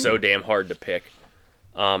 Golf is so damn hard to pick.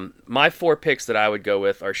 My 4 picks that I would go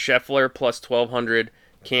with are Scheffler, plus 1,200,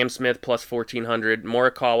 Cam Smith, plus 1,400,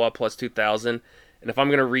 Morikawa, plus 2,000. And if I'm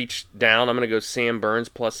going to reach down, I'm going to go Sam Burns,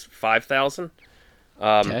 plus 5,000.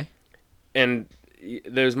 Okay. And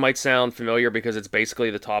those might sound familiar because it's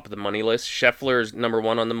basically the top of the money list. Scheffler is number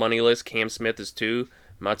 1 on the money list. Cam Smith is 2.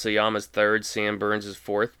 Matsuyama is 3rd. Sam Burns is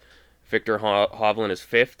 4th. Victor Hovland is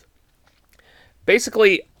 5th.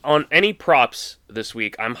 Basically, on any props this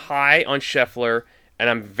week, I'm high on Scheffler and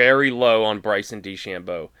I'm very low on Bryson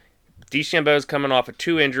DeChambeau. DeChambeau is coming off of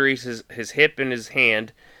 2 injuries, his hip and his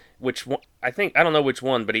hand, which I don't know which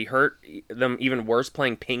one, but he hurt them even worse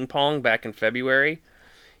playing ping pong back in February.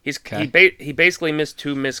 He basically missed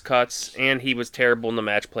 2 missed cuts, and he was terrible in the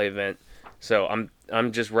match play event. So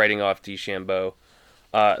I'm just writing off DeChambeau.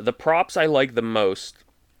 The props I like the most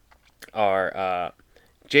are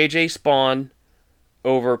JJ Spawn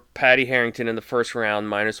over Patty Harrington in the first round,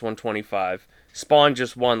 minus 125. Spawn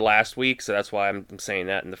just won last week, so that's why I'm saying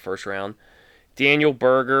that in the first round. Daniel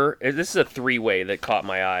Berger, this is a 3-way that caught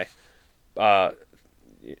my eye.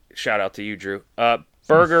 Shout out to you, Drew.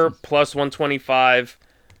 Berger plus 125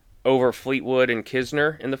 over Fleetwood and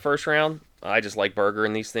Kisner in the first round. I just like Berger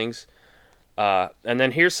in these things. And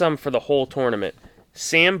then here's some for the whole tournament.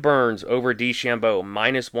 Sam Burns over DeChambeau,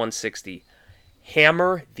 minus 160.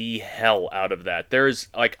 Hammer the hell out of that. There's,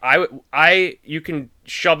 like, you can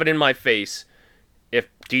shove it in my face if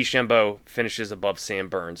DeChambeau finishes above Sam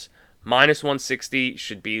Burns. Minus 160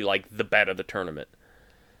 should be, like, the bet of the tournament.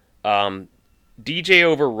 DJ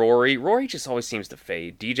over Rory. Rory just always seems to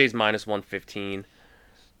fade. DJ's minus 115.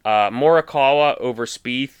 Morikawa over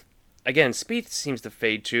Spieth. Again, Spieth seems to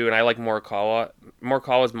fade too, and I like Morikawa.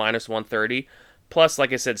 Morikawa's minus 130. Plus,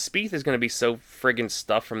 like I said, Spieth is going to be so friggin'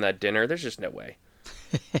 stuffed from that dinner. There's just no way.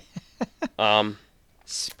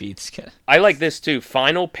 Speed's gonna. I like this too.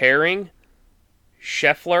 Final pairing: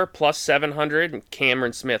 Scheffler plus 700 and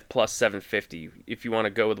Cameron Smith plus 750. If you want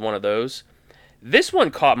to go with one of those, this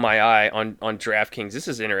one caught my eye on DraftKings. This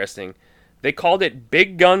is interesting. They called it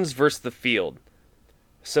Big Guns versus the Field.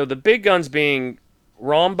 So the big guns being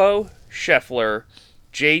Rombo, Scheffler,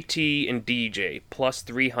 JT, and DJ plus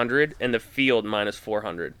 300, and the field minus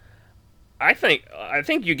 400. I think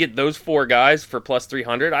you get those four guys for plus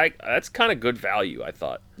 300. That's kind of good value, I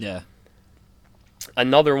thought. Yeah.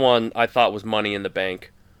 Another one I thought was money in the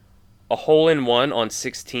bank. A hole-in-one on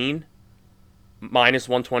 16, minus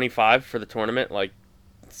 125 for the tournament. Like,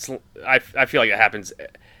 I feel like it happens.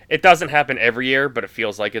 It doesn't happen every year, but it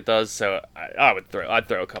feels like it does. So I'd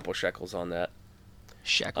throw a couple shekels on that.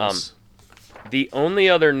 Shekels. The only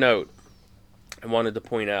other note I wanted to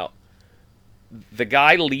point out, the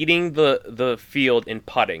guy leading the field in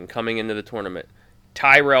putting coming into the tournament,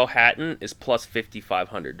 Tyrell Hatton, is plus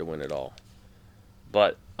 5,500 to win it all.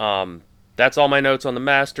 But that's all my notes on the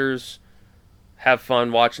Masters. Have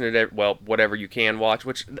fun watching it. Well, whatever you can watch.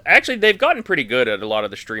 Which actually they've gotten pretty good at a lot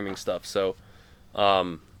of the streaming stuff. So,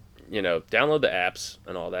 download the apps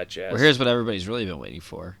and all that jazz. Well, here's what everybody's really been waiting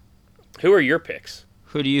for. Who are your picks?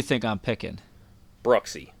 Who do you think I'm picking?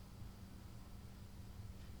 Brooksy.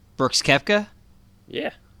 Brooks Koepka?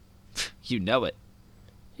 Yeah. You know it.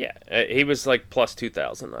 Yeah. He was like plus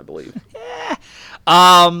 2,000, I believe.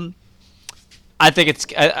 I think it's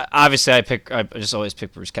obviously I just always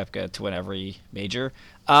pick Brooks Koepka to win every major.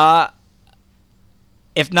 If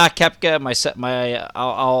not Koepka,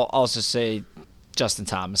 I'll also say Justin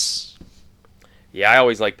Thomas. Yeah, I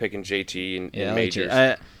always like picking JT in majors.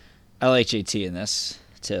 I like JT in this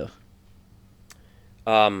too.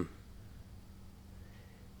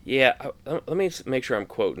 Yeah, let me make sure I'm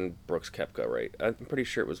quoting Brooks Koepka right. I'm pretty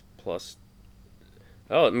sure it was plus.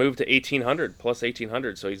 Oh, it moved to 1,800, plus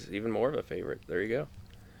 1,800, so he's even more of a favorite. There you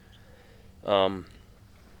go.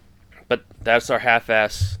 But that's our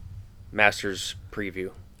half-ass Masters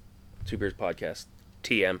preview. Two Beers Podcast.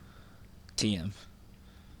 TM.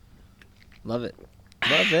 Love it.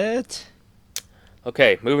 Love it.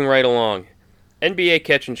 Okay, moving right along. NBA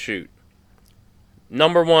catch and shoot.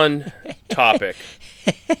 Number one topic.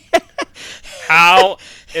 How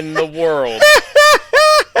in the world?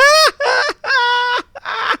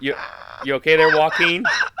 You okay there, Joaquin?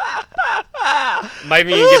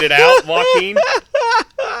 Maybe you get it out, Joaquin.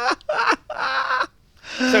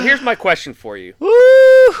 So here's my question for you.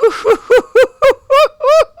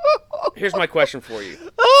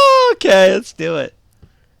 Okay, let's do it.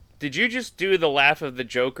 Did you just do the laugh of the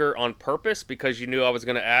Joker on purpose because you knew I was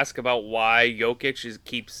going to ask about why Jokic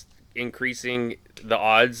keeps increasing the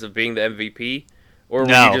odds of being the MVP? Or were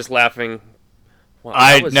you just laughing? Well,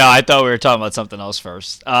 I thought we were talking about something else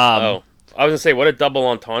first. I was going to say, what a double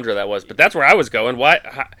entendre that was. But that's where I was going.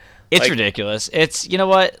 It's ridiculous. It's, you know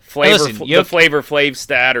what? The Flavor Flav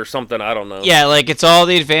stat or something, I don't know. Yeah, like it's all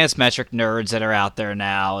the advanced metric nerds that are out there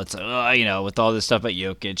now. It's with all this stuff about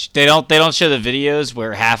Jokic. They don't show the videos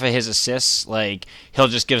where half of his assists, like he'll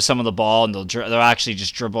just give someone the ball and they'll actually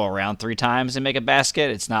just dribble around 3 times and make a basket.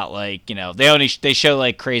 It's not like, they show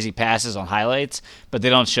like crazy passes on highlights, but they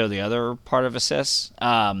don't show the other part of assists.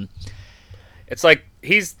 It's like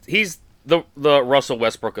he's the Russell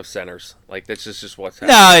Westbrook of centers. Like that's just what's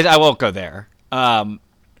happening. No, I won't go there.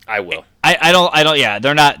 I will. I don't. Yeah,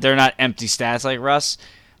 they're not empty stats like Russ.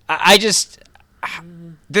 I just.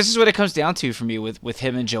 This is what it comes down to for me with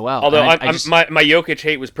him and Joel. Although my Jokic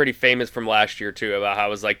hate was pretty famous from last year too, about how I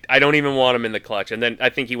was like, I don't even want him in the clutch, and then I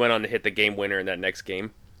think he went on to hit the game winner in that next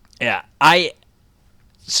game. Yeah,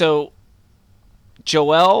 so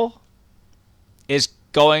Joel is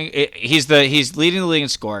going. He's leading the league in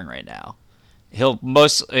scoring right now. He'll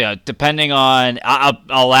depending on.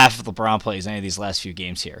 I'll laugh if LeBron plays any of these last few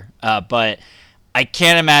games here, but I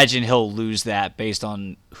can't imagine he'll lose that based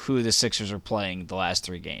on who the Sixers are playing the last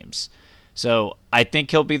 3 games. So I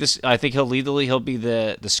think he'll be this. I think he'll lead the league. He'll be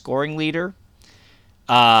the scoring leader.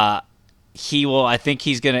 He will. I think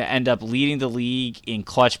he's going to end up leading the league in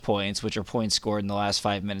clutch points, which are points scored in the last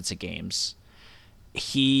 5 minutes of games.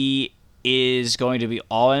 He is going to be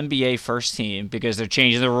all NBA first team because they're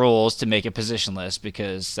changing the rules to make it positionless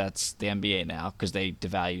because that's the NBA now because they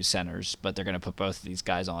devalue centers, but they're going to put both of these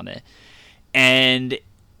guys on it. And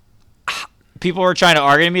people are trying to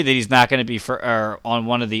argue to me that he's not going to be on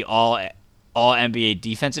one of the all NBA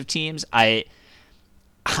defensive teams. I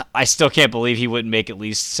still can't believe he wouldn't make at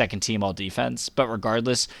least second team all defense, but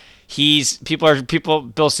regardless,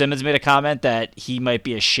 Bill Simmons made a comment that he might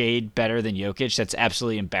be a shade better than Jokic. That's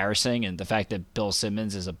absolutely embarrassing, and the fact that Bill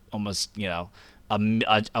Simmons is almost a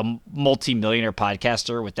multi-millionaire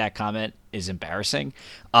podcaster with that comment is embarrassing.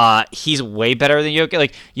 He's way better than Jokic.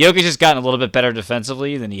 Like Jokic has gotten a little bit better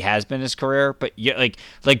defensively than he has been in his career, but like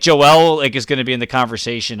Joel is going to be in the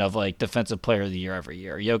conversation of like defensive player of the year every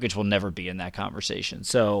year. Jokic will never be in that conversation.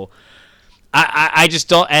 So I just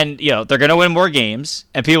don't. And they're going to win more games,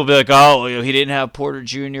 and people will be like, oh, he didn't have Porter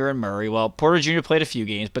Jr. and Murray. Well, Porter Jr. played a few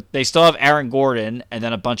games, but they still have Aaron Gordon and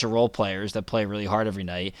then a bunch of role players that play really hard every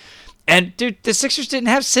night. And, dude, the Sixers didn't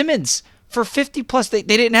have Simmons for 50-plus. They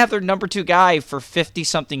didn't have their number 2 guy for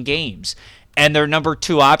 50-something games. And their number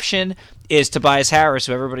 2 option is Tobias Harris,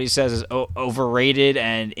 who everybody says is overrated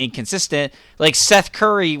and inconsistent. Like, Seth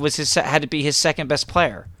Curry had to be his second-best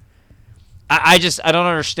player. I don't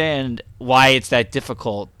understand why it's that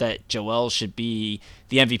difficult that Joel should be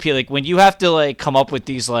the MVP. Like, when you have to, like, come up with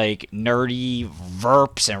these, like, nerdy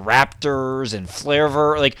verps and raptors and flair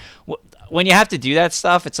like, when you have to do that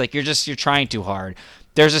stuff, it's like you're trying too hard.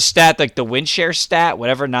 There's a stat, like the win share stat,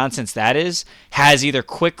 whatever nonsense that is, has either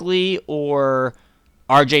Quickly or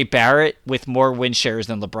RJ Barrett with more win shares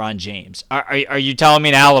than LeBron James. Are you telling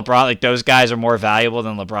me now LeBron, like those guys are more valuable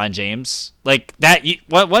than LeBron James? Like that,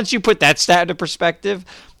 once you put that stat into perspective,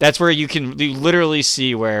 that's where you literally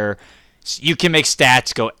see where you can make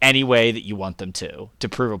stats go any way that you want them to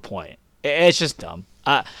prove a point. It's just dumb.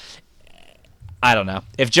 I don't know.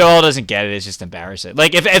 If Joel doesn't get it, it's just embarrassing.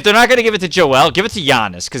 Like, if they're not going to give it to Joel, give it to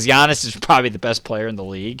Giannis, because Giannis is probably the best player in the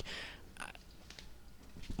league.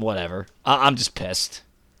 Whatever. I'm just pissed.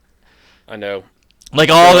 I know. Like,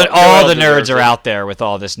 all the nerds are out there with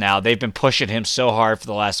all this now. They've been pushing him so hard for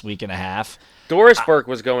the last week and a half. Doris Burke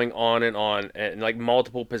was going on, and like,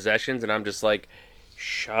 multiple possessions, and I'm just like,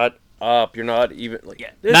 shut up. You're not even... like,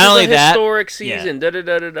 this not is only a that, historic season,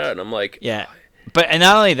 da-da-da-da-da. And I'm like... Yeah. And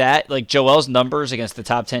not only that, like Joel's numbers against the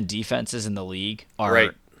top 10 defenses in the league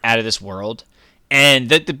are out of this world. And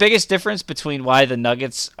the biggest difference between why the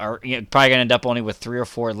Nuggets are probably going to end up only with 3 or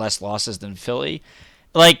 4 less losses than Philly,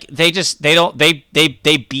 like they don't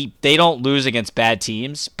lose against bad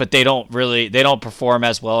teams, but they don't perform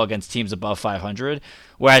as well against teams above 500.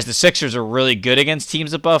 Whereas the Sixers are really good against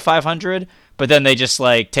teams above 500, but then they just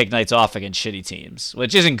like take nights off against shitty teams,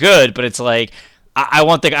 which isn't good, but it's like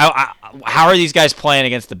how are these guys playing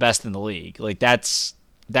against the best in the league? Like that's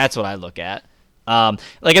what I look at. And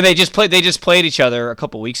they just played each other a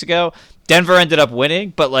couple weeks ago. Denver ended up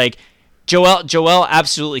winning, but like Joel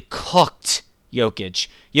absolutely cooked Jokic.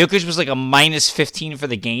 Jokic was like a minus 15 for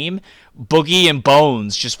the game. Boogie and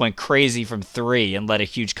Bones just went crazy from 3 and led a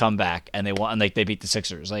huge comeback, and they won. And like they beat the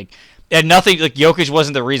Sixers. Like and nothing. Like Jokic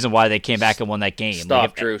wasn't the reason why they came back and won that game. Stop,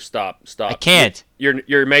 like, Drew. Stop. I can't.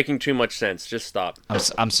 You're making too much sense. Just stop.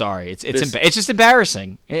 I'm sorry. It's just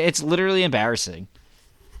embarrassing. It's literally embarrassing.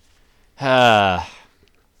 We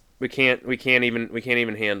can't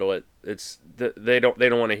even handle it. They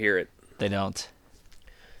don't want to hear it. They don't.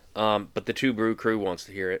 But the Two Brew crew wants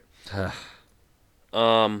to hear it.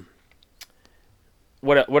 What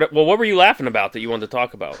were you laughing about that you wanted to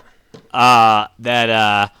talk about?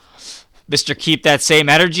 That Mr. Keep That Same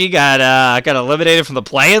Energy got eliminated from the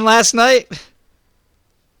play-in last night.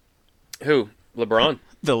 Who? LeBron?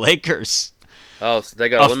 The Lakers. Oh, so they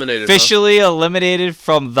got eliminated. Officially eliminated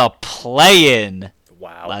from the play-in.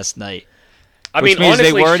 Wow. Last night. I mean,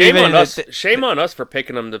 honestly, shame on us for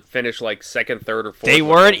picking them to finish like second, third, or fourth. They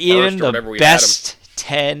weren't even the best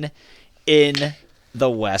 10 in the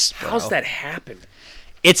West, bro. How's that happen?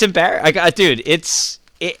 It's embarrassing. Dude,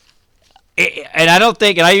 and I don't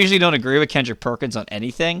think, and I usually don't agree with Kendrick Perkins on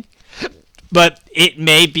anything, but it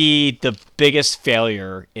may be the biggest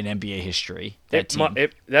failure in NBA history. That's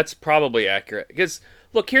probably accurate. Because,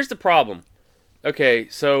 look, here's the problem. Okay,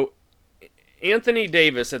 so Anthony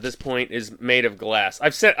Davis at this point is made of glass. I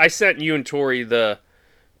sent you and Tori the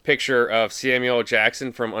picture of Samuel L.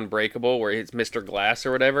 Jackson from Unbreakable, where it's Mr. Glass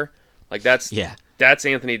or whatever. Like that's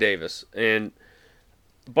Anthony Davis.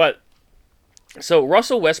 But so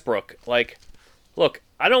Russell Westbrook, like, look,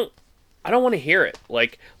 I don't want to hear it.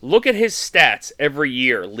 Like, look at his stats every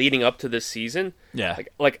year leading up to this season. Yeah.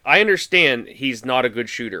 Like I understand he's not a good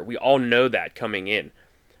shooter. We all know that coming in.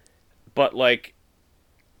 But like,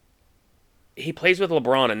 he plays with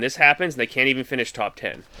LeBron, and this happens, and they can't even finish top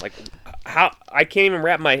 10. Like, how? I can't even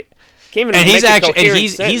wrap my. Can't even. And he's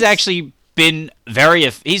actually been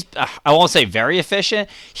I won't say very efficient.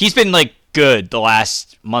 He's been like good the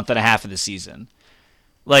last month and a half of the season.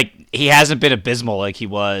 Like, he hasn't been abysmal like he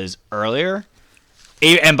was earlier.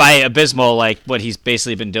 And by abysmal, like what he's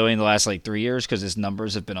basically been doing the last like 3 years, because his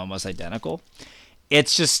numbers have been almost identical.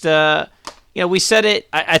 It's just, we said it.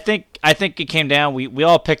 I think it came down. We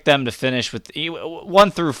all picked them to finish with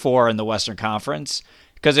 1 through 4 in the Western Conference,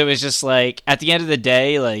 because it was just like at the end of the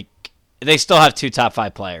day, like they still have 2 top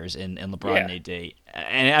 5 players in LeBron and AD.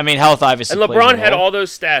 And I mean, health obviously. And plays a LeBron had role. all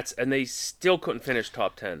those stats, and they still couldn't finish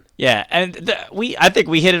top 10. Yeah, and I think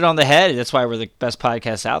we hit it on the head. That's why we're the best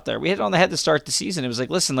podcast out there. We hit it on the head to start the season. It was like,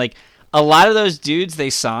 listen, like a lot of those dudes they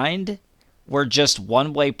signed were just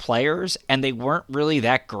one-way players, and they weren't really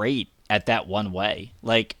that great at that one way.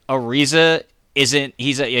 Like Ariza isn't.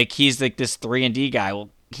 He's like this 3-and-D guy.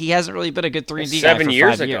 Well, he hasn't really been a good 3-and-D guy for 7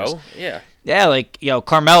 years 5 ago. years. Yeah. Yeah, like,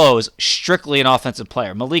 Carmelo is strictly an offensive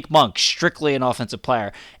player. Malik Monk, strictly an offensive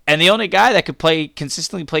player. And the only guy that could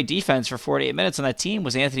consistently play defense for 48 minutes on that team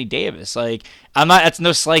was Anthony Davis. Like, that's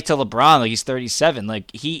no slight to LeBron. Like, he's 37. Like,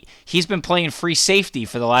 he's been playing free safety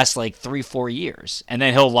for the last, like, 3-4 years. And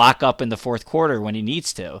then he'll lock up in the fourth quarter when he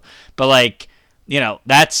needs to. But, like,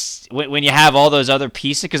 that's when you have all those other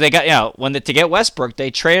pieces, because they got, to get Westbrook,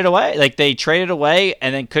 they traded away. Like, they traded away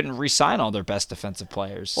and then couldn't re-sign all their best defensive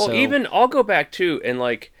players. Well, even I'll go back too, and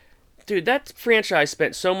like, dude, that franchise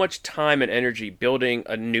spent so much time and energy building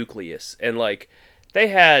a nucleus, and like, they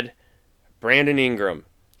had Brandon Ingram,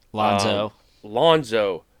 Lonzo,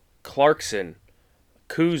 Clarkson,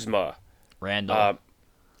 Kuzma, Randall.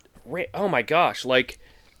 Oh my gosh, like,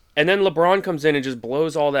 and then LeBron comes in and just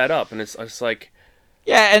blows all that up, and it's like.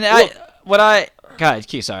 Yeah, and God,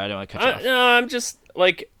 Keith, sorry, I don't want to cut you off. No, I'm just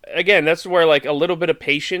like, again, that's where like a little bit of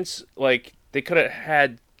patience, like they could have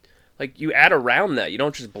had, like you add around that. You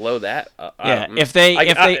don't just blow that. Yeah, if they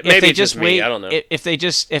just wait, I don't know. If they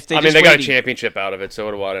they got a championship out of it, so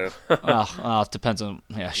what do I know? well, it depends on.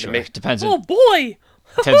 Yeah, sure. Depends. Oh boy.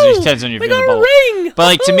 Depends on your view of the bowl. Ring. But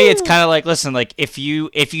like to me, it's kind of like, listen, like if you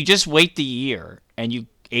just wait the year and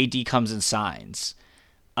AD comes and signs,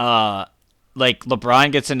 like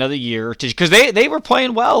LeBron gets another year because they were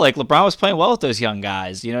playing well. Like LeBron was playing well with those young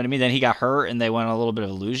guys. You know what I mean? Then he got hurt and they went on a little bit of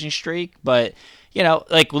a losing streak. But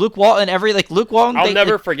like Luke Walton, I'll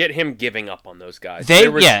never forget him giving up on those guys.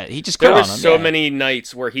 He just quit on them. There was so many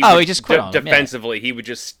nights where he just quit on them, defensively. He would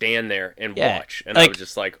just stand there and watch, and I was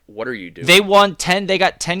just like, "What are you doing?" They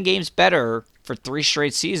got 10 games better for 3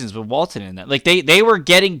 straight seasons with Walton in that. Like they were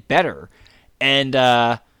getting better, and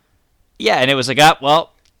and it was like,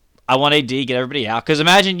 I want AD, get everybody out. Because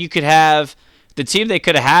imagine you could have the team they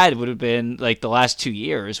could have had would have been like the last 2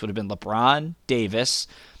 years would have been LeBron, Davis,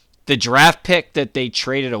 the draft pick that they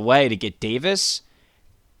traded away to get Davis.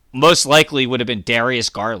 Most likely would have been Darius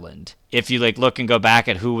Garland if you like look and go back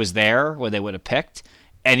at who was there when they would have picked.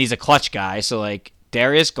 And he's a clutch guy, so like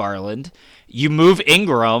Darius Garland. You move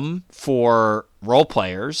Ingram for role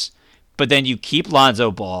players, but then you keep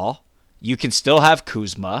Lonzo Ball. You can still have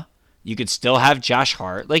Kuzma. You could still have Josh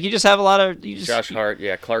Hart. Like, you just have a lot of... Josh Hart,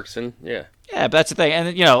 yeah. Clarkson, yeah. Yeah, but that's the thing.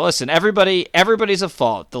 And, listen, everybody's at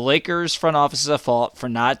fault. The Lakers front office is at fault for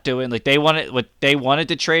not doing... Like, they wanted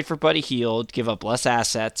to trade for Buddy Hield, give up less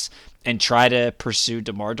assets, and try to pursue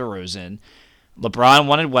DeMar DeRozan. LeBron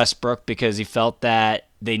wanted Westbrook because he felt that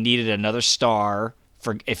they needed another star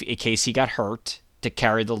in case he got hurt to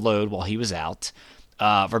carry the load while he was out,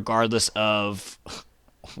 regardless of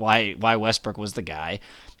why Westbrook was the guy.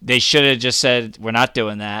 They should have just said, we're not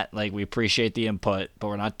doing that. Like, we appreciate the input, but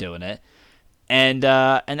we're not doing it. And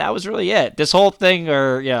that was really it. This whole thing,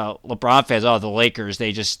 or, LeBron fans, the Lakers,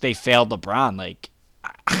 they failed LeBron. Like,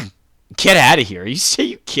 get out of here. Are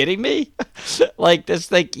you kidding me? Like,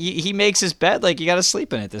 this, like, he makes his bed. Like, you got to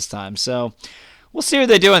sleep in it this time. So we'll see what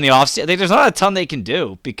they do in the offseason. Like, there's not a ton they can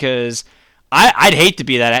do because I'd hate to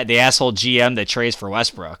be the asshole GM that trades for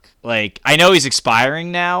Westbrook. Like, I know he's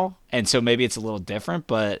expiring now, and so maybe it's a little different,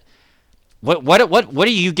 but what are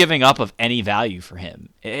you giving up of any value for him?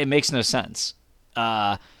 It makes no sense.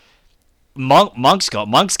 Monk's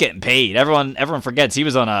getting paid. Everyone forgets he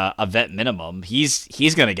was on a vet minimum.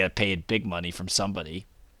 He's gonna get paid big money from somebody.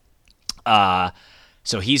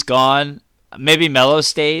 So he's gone. Maybe Melo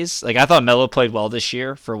stays. Like, I thought Melo played well this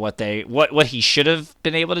year for what he should have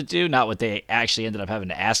been able to do, not what they actually ended up having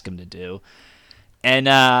to ask him to do. And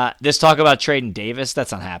this talk about trading Davis,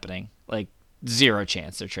 that's not happening. Like, 0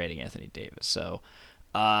 chance they're trading Anthony Davis. So,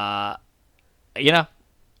 they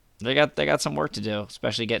got some work to do,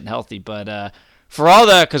 especially getting healthy. But for all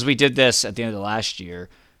because we did this at the end of last year,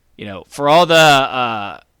 for all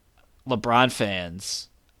the LeBron fans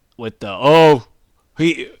with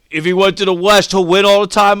if he went to the West, he'll win all the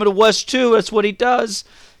time in the West too. That's what he does.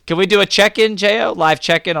 Can we do a check-in, Jo? Live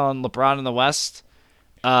check-in on LeBron in the West.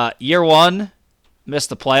 Year 1, missed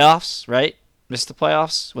the playoffs, right? missed the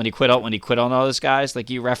playoffs when he quit on all those guys like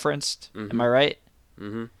you referenced. Am I right?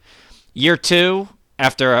 Mm-hmm. Year 2,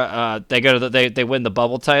 after they win the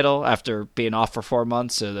bubble title after being off for 4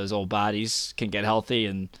 months, so those old bodies can get healthy,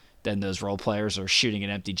 and then those role players are shooting in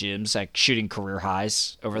empty gyms, like shooting career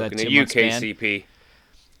highs over that 2 month span. UKCP.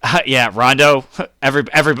 Yeah, Rondo,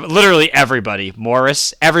 literally everybody,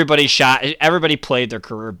 Morris, everybody played their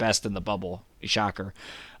career best in the bubble. Shocker.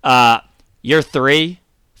 Year 3,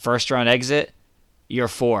 first round exit. Year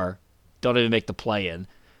 4, don't even make the play in.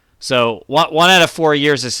 So one out of 4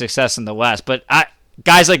 years of success in the West. But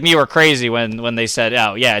guys like me were crazy when they said,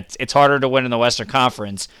 "Oh yeah, it's harder to win in the Western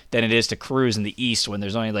Conference than it is to cruise in the East when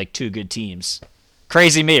there's only like 2 good teams."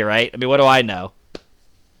 Crazy me, right? I mean, what do I know?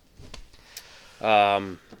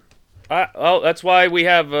 Well, that's why we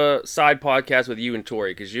have a side podcast with you and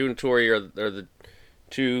Tori, because you and Tori are the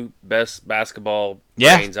 2 best basketball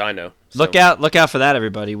brains I know. So. Look out for that,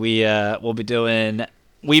 everybody. We'll be doing.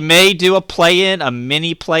 We may do a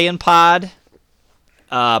mini play-in pod,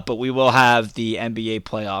 but we will have the NBA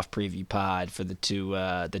playoff preview pod for the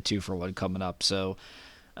 2 for 1 coming up. So,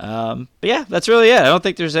 but yeah, that's really it. I don't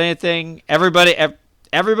think there's anything.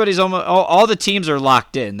 Everybody's almost all the teams are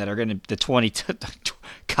locked in that are going to 20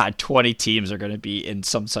 teams are going to be in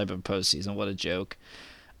some type of postseason. What a joke.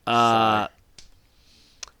 But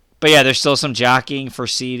yeah, there's still some jockeying for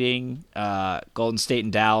seeding. Golden State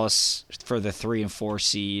and Dallas for the 3 and 4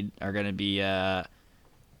 seed are going to be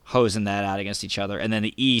hosing that out against each other. And then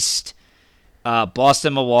the East,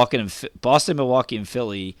 Boston, Milwaukee, and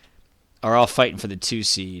Philly are all fighting for the 2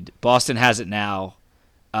 seed. Boston has it now.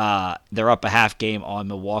 They're up a half game on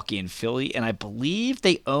Milwaukee and Philly, and I believe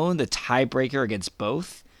they own the tiebreaker against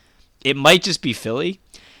both. It might just be Philly.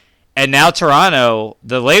 And now Toronto,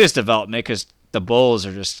 the latest development, because the Bulls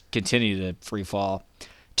are just continue to free fall.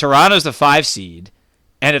 Toronto's the 5 seed,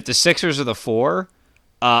 and if the Sixers are the 4,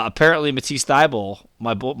 apparently Matisse Thybulle,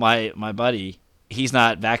 my buddy, he's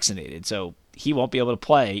not vaccinated, so he won't be able to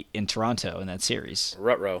play in Toronto in that series.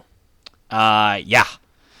 Rutrow. Yeah.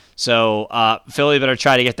 So Philly better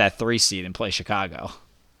try to get that 3 seed and play Chicago.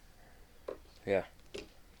 Yeah.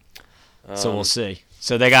 So we'll see.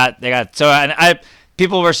 So they got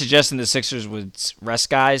people were suggesting the Sixers would rest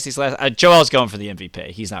guys these last. Joel's going for the MVP.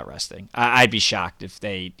 He's not resting. I'd be shocked if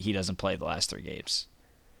he doesn't play the last 3 games.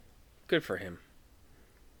 Good for him.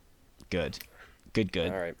 Good. All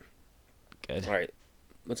right. Good. All right.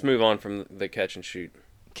 Let's move on from the catch and shoot.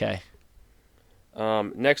 Okay.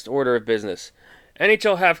 Next order of business.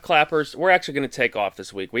 NHL half clappers. We're actually going to take off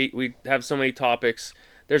this week. We have so many topics.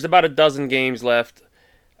 There's about a dozen games left.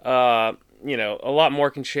 A lot more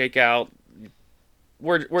can shake out.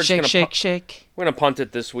 We're just shake. We're gonna punt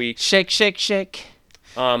it this week. Shake. Shake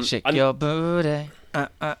your booty.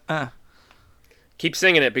 Keep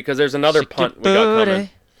singing it because there's another punt we got coming.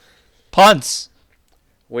 Punts.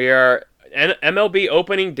 We are MLB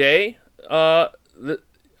opening day. I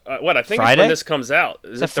think Friday? it's when this comes out.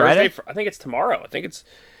 Is it Friday? Thursday? I think it's tomorrow. I think it's.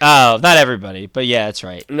 Oh, not everybody, but yeah, that's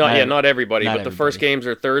right. Not everybody. But the first games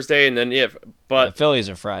are Thursday, and then the Phillies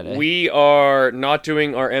are Friday. We are not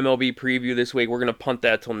doing our MLB preview this week. We're gonna punt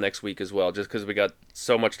that till next week as well, just because we got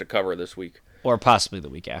so much to cover this week. Or possibly the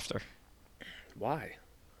week after. Why?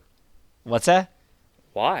 What's that?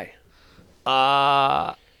 Why?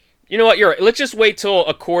 You know what? You're right. Let's just wait till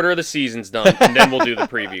a quarter of the season's done, and then we'll do the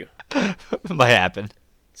preview. Might happen.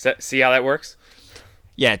 See how that works?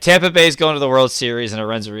 Yeah, Tampa Bay's going to the World Series, and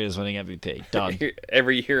Arenzarita's winning MVP. Done.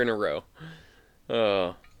 Every year in a row.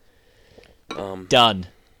 Done.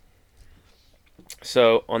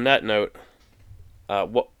 So, on that note,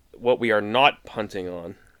 what we are not punting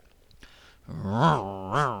on,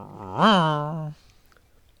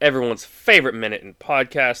 everyone's favorite minute in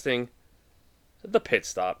podcasting, the pit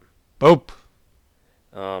stop. Boop.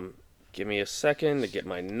 Give me a second to get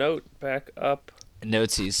my note back up.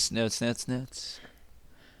 Notes.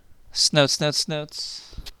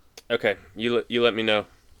 Okay, you let me know.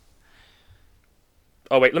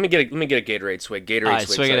 Oh wait, let me get a Gatorade swig. All right,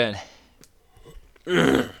 swig it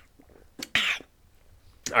in.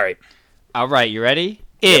 All right, you ready?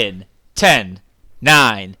 In 10,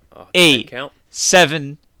 9, 8, count.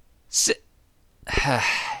 7, 6.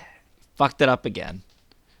 Fucked it up again.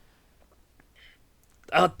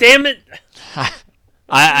 Oh damn it!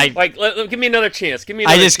 I give me another chance. Give me.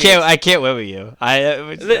 I just can't. I can't win with you.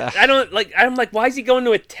 I don't like. I'm like, why is he going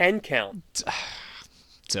to a 10 count?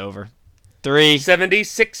 It's over. 3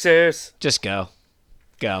 76ers. Just go.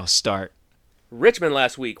 Start. Richmond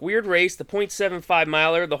last week. Weird race. The .75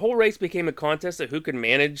 miler. The whole race became a contest of who could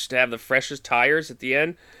manage to have the freshest tires at the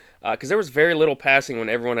end. because there was very little passing when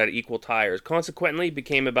everyone had equal tires. Consequently, it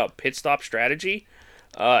became about pit stop strategy.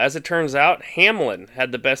 As it turns out, Hamlin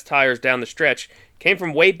had the best tires down the stretch. Came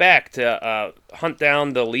from way back to hunt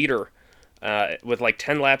down the leader with like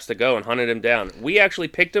 10 laps to go and hunted him down. We actually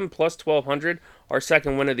picked him plus 1,200, our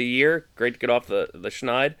second win of the year. Great to get off the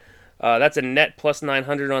Schneid. That's a net plus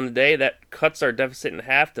 900 on the day. That cuts our deficit in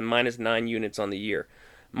half to minus 9 units on the year.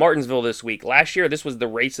 Martinsville this week. Last year, this was the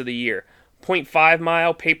race of the year. 0.5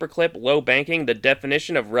 mile, paperclip, low banking, the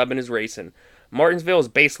definition of rubbing is racing. Martinsville is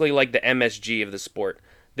basically like the MSG of the sport.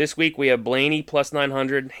 This week we have Blaney plus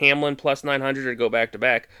 900, Hamlin plus 900 to go back to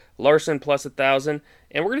back, Larson plus 1,000,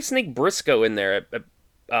 and we're going to sneak Briscoe in there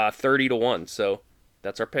at 30 to 1. So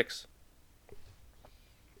that's our picks.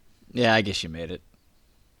 Yeah, I guess you made it.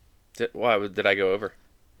 Why did I go over?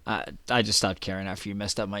 I just stopped caring after you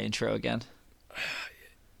messed up my intro again.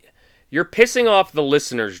 You're pissing off the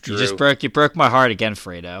listeners, Drew. You broke my heart again,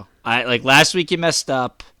 Fredo. Last week you messed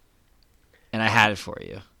up, and I had it for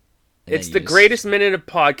you. It's the greatest minute of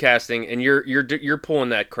podcasting, and you're pulling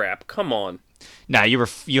that crap. Come on. No,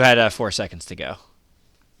 you had 4 seconds to go.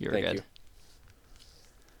 You were Thank good.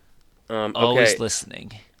 You. Okay. Always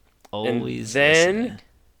listening. Always and then listening.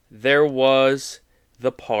 There was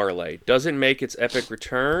the parlay. Does it make its epic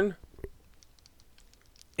return?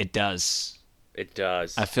 It does. It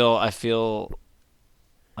does. I feel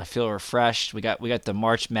refreshed. We got the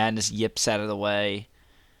March Madness yips out of the way.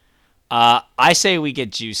 I say we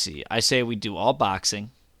get juicy. I say we do all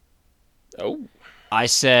boxing. Oh. I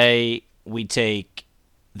say we take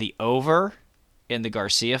the over in the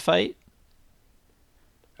Garcia fight.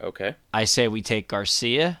 Okay. I say we take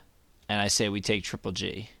Garcia, and I say we take Triple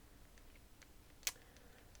G.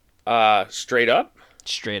 Straight up?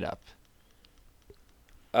 Straight up.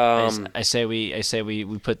 I say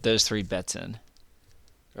we put those 3 bets in.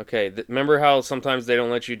 Okay. Remember how sometimes they don't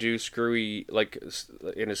let you do screwy, like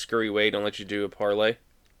in a screwy way, don't let you do a parlay?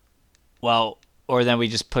 Well, or then we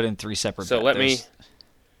just put in 3 separate So bets. let me...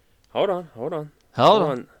 Hold on. Hold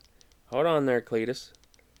on there, Cletus.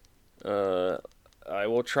 I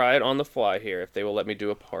will try it on the fly here if they will let me do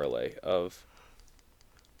a parlay of...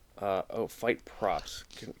 fight props.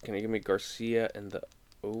 Can you give me Garcia and the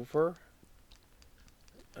over?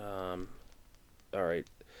 All right.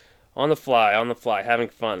 On the fly, having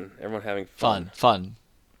fun. Everyone having fun. Fun.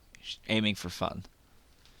 Aiming for fun.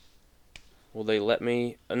 Will they let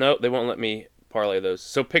me? No, they won't let me parlay those.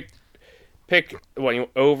 So pick what,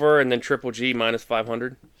 over and then Triple G minus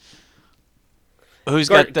 500. Who's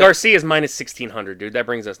got Garcia's minus 1,600, dude. That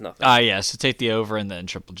brings us nothing. Yeah. So take the over and then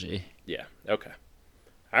Triple G. Yeah. Okay.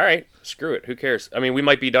 All right. Screw it. Who cares? I mean, we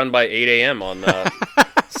might be done by 8 a.m. on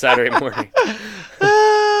Saturday morning.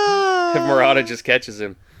 If Murata just catches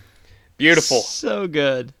him. Beautiful. So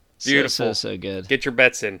good. Beautiful. So good. Get your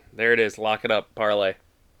bets in. There it is. Lock it up. Parlay.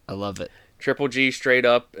 I love it. Triple G straight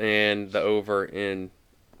up and the over in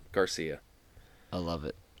Garcia. I love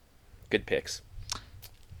it. Good picks.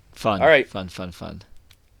 Fun. All right. Fun.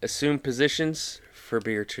 Assume positions for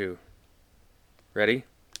beer 2. Ready?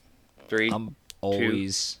 3. I'm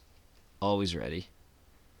always ready.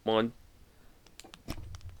 1.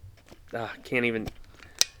 Can't even...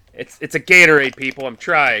 It's a Gatorade, people. I'm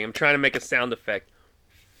trying to make a sound effect.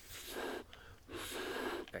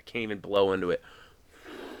 I can't even blow into it.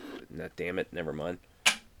 Nah, damn it. Never mind.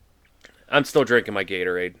 I'm still drinking my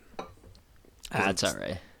Gatorade. That's all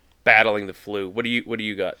right. Battling the flu. What do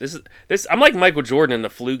you got? This. I'm like Michael Jordan in the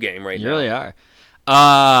flu game right now. You really are.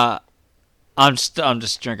 I'm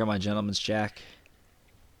just drinking my Gentleman's Jack.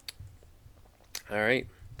 All right.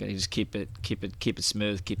 Gonna just keep it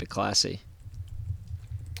smooth, keep it classy.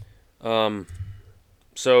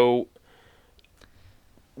 So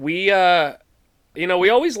we we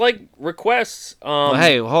always like requests. Well,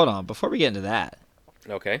 hey, hold on. Before we get into that,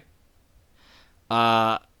 okay.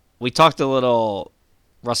 We talked a little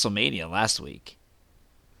WrestleMania last week.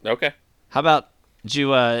 Okay. How about did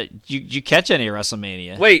you catch any of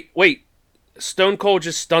WrestleMania? Wait. Stone Cold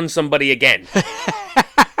just stunned somebody again.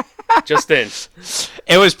 Just in.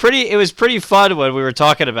 It was pretty fun when we were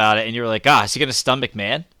talking about it, and you were like, is he gonna stun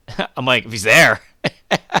McMahon? I'm like, if he's there.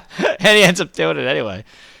 And he ends up doing it anyway.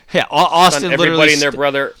 Yeah, Austin everybody and their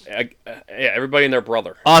brother. Everybody and their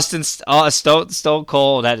brother. Stone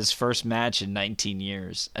Cold had his first match in 19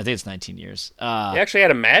 years. I think it's 19 years. He actually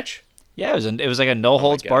had a match? Yeah, it was like a no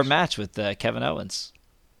holds barred match with Kevin Owens.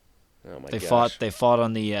 Oh my gosh. They fought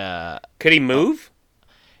on the Could he move?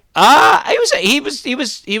 He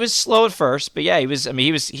was slow at first, but yeah, he was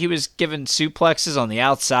given suplexes on the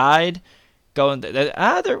outside.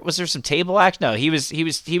 Was there some table action? No, he was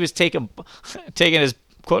taking his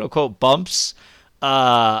quote unquote bumps.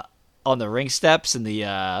 on the ring steps and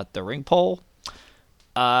the ring pole.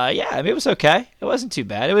 Yeah, I mean it was okay. It wasn't too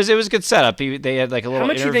bad. It was a good setup. They had like a little How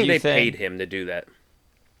much do you think interview they thing. paid him to do that?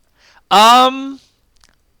 I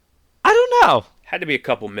don't know. Had to be a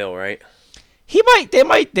couple mil, right? They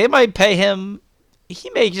might pay him. He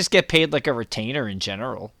may just get paid like a retainer in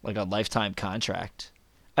general, like a lifetime contract.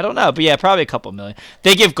 I don't know, but yeah, probably a couple million.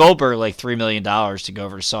 They give Goldberg like $3 million to go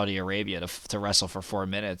over to Saudi Arabia to wrestle for 4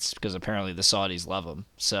 minutes because apparently the Saudis love him.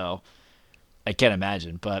 So I can't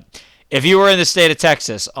imagine. But if you were in the state of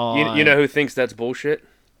Texas on You know who thinks that's bullshit?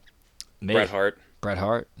 me, Bret Hart. Bret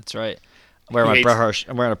Hart, that's right. I'm wearing a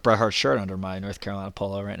Bret Hart shirt under my North Carolina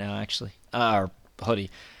polo right now, actually, or hoodie.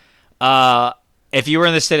 If you were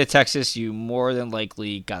in the state of Texas, you more than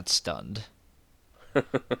likely got stunned.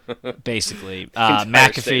 Basically,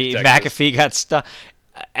 McAfee got stunned.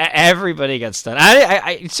 Everybody got stunned.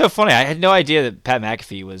 It's so funny. I had no idea that Pat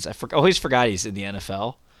McAfee was. Always forgot he's in the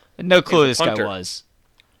NFL. I had no clue who this guy was.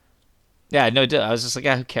 Yeah, no. I was just like,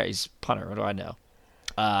 who cares? He's a punter. What do I know?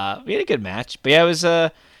 We had a good match, but yeah, it was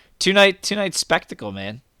a two night spectacle,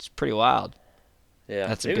 man. It's pretty wild. Yeah,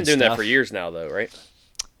 That's they've good been doing that stuff. for years now, though, right?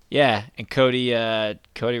 Yeah, and Cody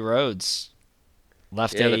Rhodes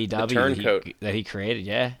left Yeah, the AEW turncoat. that he created.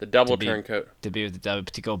 Yeah, The double to be- turncoat. to be with the W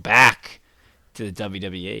to go back to the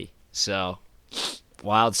WWE. So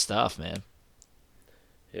wild stuff, man.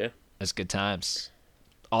 Yeah. That's good times.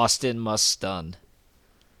 Austin must stun.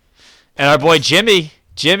 And our boy Jimmy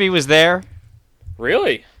was there.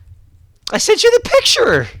 Really? I sent you the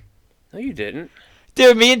picture. No, you didn't.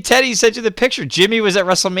 Dude, me and Teddy sent you the picture. Jimmy was at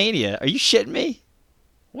WrestleMania. Are you shitting me?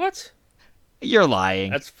 What? You're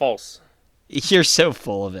lying. That's false. You're so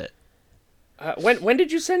full of it. When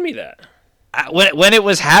did you send me that? When it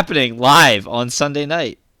was happening live on Sunday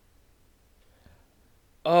night.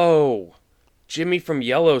 Oh, Jimmy from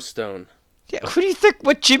Yellowstone. Yeah, who do you think?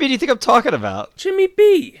 What Jimmy do you think I'm talking about? Jimmy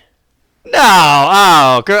B. No.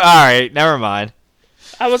 Oh, all right. Never mind.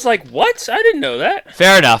 I was like, what? I didn't know that.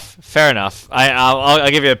 Fair enough.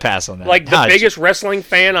 I'll give you a pass on that. Like the Nah, biggest wrestling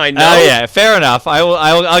fan I know. Oh yeah, fair enough.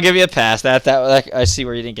 I'll give you a pass. That I see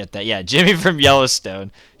where you didn't get that. Yeah, Jimmy from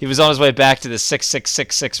Yellowstone. He was on his way back to the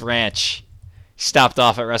 6666 ranch. He stopped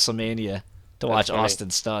off at WrestleMania to watch funny.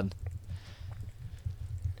 Austin stun.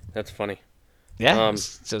 That's funny. Yeah,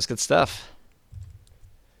 so it's good stuff.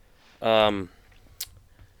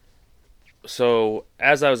 So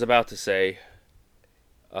as I was about to say,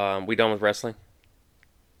 we done with wrestling?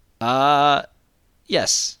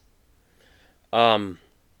 Yes.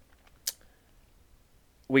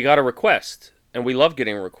 We got a request, and we love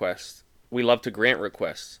getting requests. We love to grant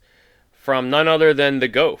requests from none other than the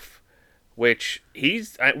Goaf, which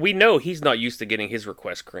we know he's not used to getting his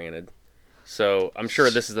request granted. So I'm sure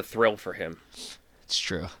this is a thrill for him. It's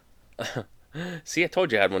true. See, I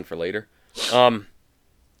told you I had one for later.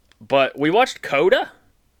 But we watched Coda,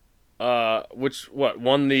 which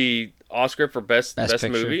won the Oscar for best Picture.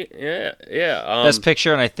 movie. Yeah. Best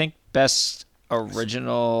picture, and I think best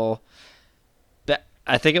original.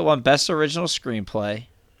 I think it won best original screenplay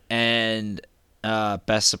and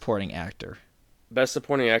best supporting actor. Best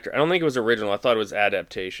supporting actor. I don't think it was original. I thought it was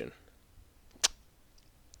adaptation.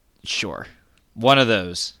 Sure, one of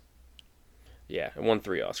those. Yeah, it won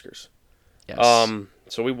 3 Oscars. Yes.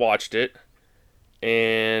 So we watched it,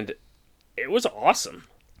 and it was awesome.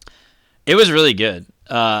 It was really good.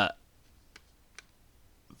 For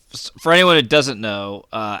anyone who doesn't know,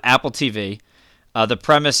 Apple TV. The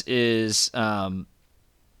premise is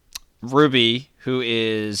Ruby, who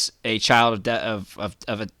is a child of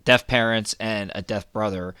a deaf parents and a deaf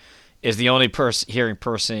brother, is the only hearing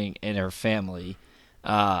person in her family.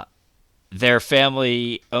 Their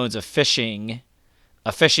family owns a fishing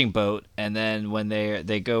boat, and then when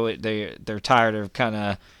they're tired of kind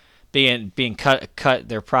of being cut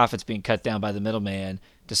their profits being cut down by the middleman,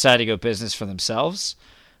 decide to go business for themselves.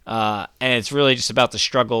 And it's really just about the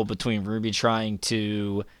struggle between Ruby trying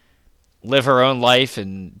to live her own life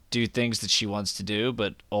and do things that she wants to do,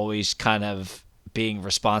 but always kind of being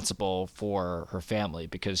responsible for her family,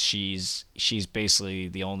 because she's basically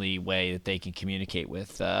the only way that they can communicate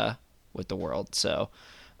with the world. So,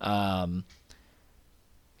 yeah,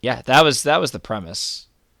 that was the premise.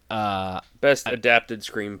 Best adapted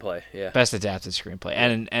screenplay. Yeah. Best adapted screenplay,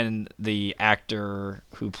 and the actor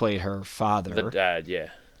who played her father, The dad. Yeah.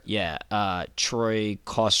 yeah, Troy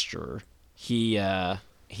Koster, he won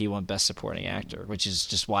best supporting actor, which is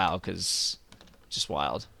just wild,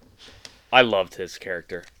 wild. I loved his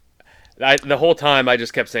character. The whole time I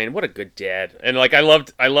just kept saying, "What a good dad," and like I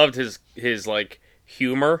loved his like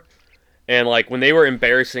humor, And like when they were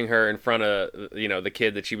embarrassing her in front of the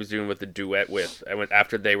kid that she was doing with the duet with, I went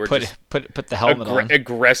after they were just Put the helmet on.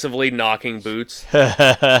 aggressively knocking boots.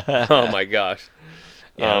 Yeah, Oh my gosh.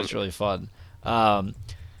 it was really fun.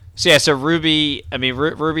 So yeah, so Ruby, I mean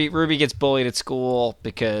Ruby gets bullied at school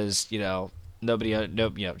because nobody,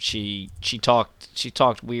 no, she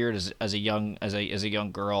talked weird as a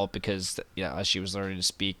young girl because as she was learning to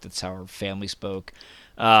speak, that's how her family spoke.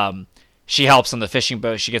 She helps on the fishing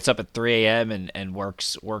boat. She gets up at 3 a.m. and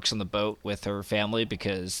works on the boat with her family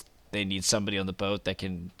because they need somebody on the boat that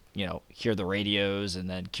can hear the radios and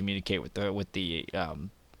then communicate with the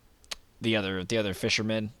other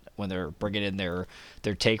fishermen when they're bringing in their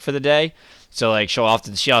take for the day. So like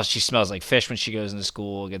she smells like fish when she goes into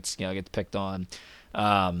school, gets picked on.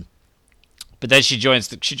 But then she joins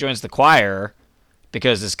the choir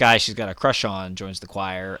because this guy she's got a crush on joins the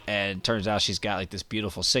choir, and turns out she's got like this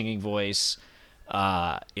beautiful singing voice.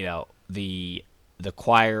 The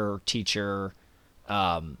choir teacher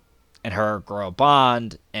and her grow a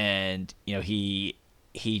bond, and he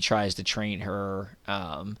tries to train her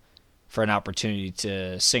for an opportunity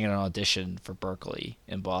to sing in an audition for Berkeley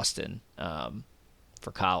in Boston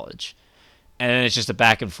for college. And then it's just a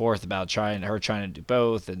back and forth about trying to do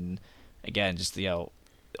both, and again, just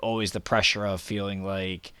always the pressure of feeling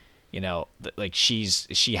like like she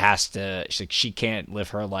can't live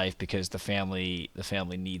her life because the family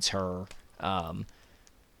needs her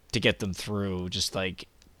to get them through just like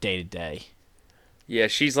day to day. Yeah,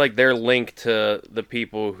 she's like their link to the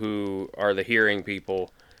people who are the hearing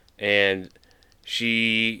people, and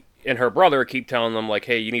she and her brother keep telling them like,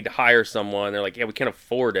 hey, you need to hire someone. They're like, yeah, we can't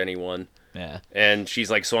afford anyone. Yeah. And she's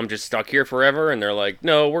like, so I'm just stuck here forever? And they're like,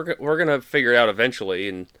 no, we're going to figure it out eventually.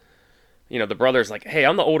 And the brother's like, hey,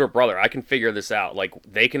 I'm the older brother, I can figure this out. Like,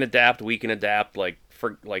 they can adapt, we can adapt,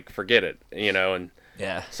 forget it, and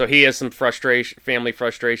yeah. So he has some family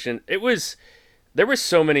frustration. There were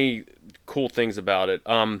so many cool things about it.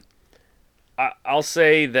 I'll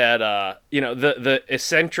say that the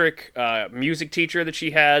eccentric music teacher that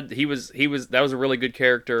she had, that was a really good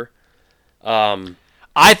character.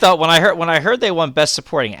 I thought when I heard they won Best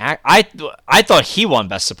Supporting Act, I thought he won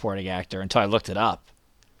Best Supporting Actor until I looked it up.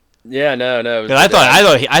 Yeah, no. Because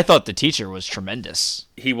I thought the teacher was tremendous.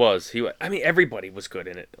 He was. I mean, everybody was good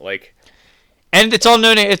in it. Like, and it's all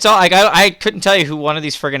known. It's all like I couldn't tell you who one of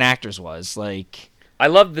these friggin' actors was. Like, I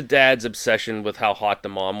loved the dad's obsession with how hot the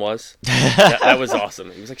mom was. That was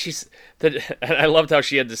awesome. He was like, and I loved how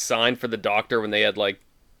she had to sign for the doctor when they had like,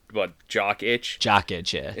 jock itch. Jock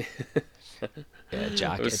itch, yeah. Yeah,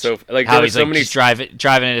 jock itch. It was so like how there he's was so like many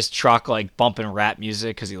driving in his truck like bumping rap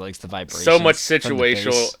music because he likes the vibrations. So much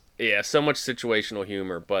situational, so much situational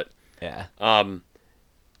humor. But yeah, a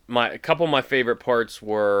couple of my favorite parts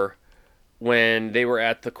were when they were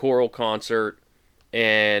at the choral concert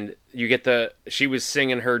and she was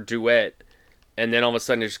singing her duet, and then all of a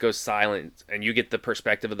sudden it just goes silent, and you get the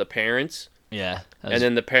perspective of the parents. Yeah, and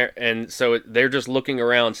then so they're just looking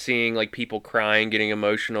around, seeing like people crying, getting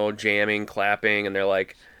emotional, jamming, clapping, and they're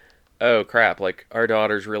like, "Oh crap! Like our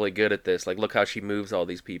daughter's really good at this. Like look how she moves all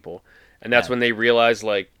these people." And that's when they realize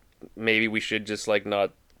like maybe we should just like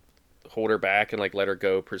not hold her back and like let her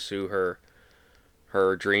go pursue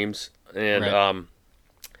her dreams. And right.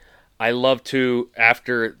 I love to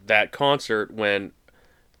after that concert when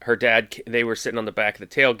they were sitting on the back of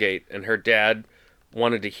the tailgate, and her dad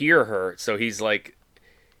wanted to hear her, so he's like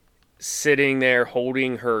sitting there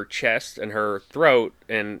holding her chest and her throat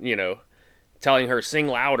and telling her sing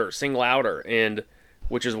louder, and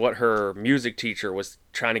which is what her music teacher was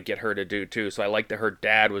trying to get her to do too. So I like that her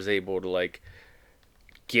dad was able to like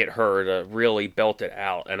get her to really belt it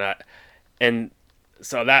out, and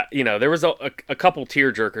so that there was a couple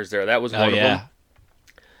tear jerkers there. That was one of them.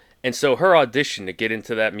 And so her audition to get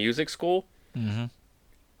into that music school,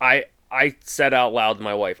 I said out loud to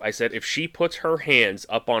my wife, I said, if she puts her hands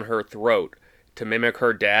up on her throat to mimic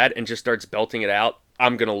her dad and just starts belting it out,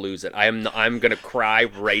 I'm going to lose it. I'm going to cry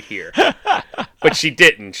right here. But she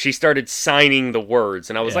didn't. She started signing the words,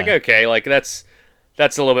 and I was like, okay, like that's a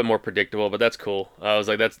little bit more predictable, but that's cool. I was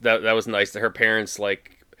like, that was nice that her parents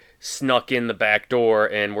like snuck in the back door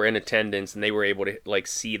and were in attendance, and they were able to like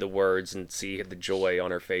see the words and see the joy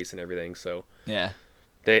on her face and everything. So yeah.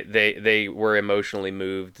 They were emotionally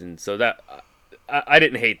moved, and so that I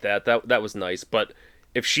didn't hate that. That was nice. But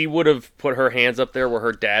if she would have put her hands up there where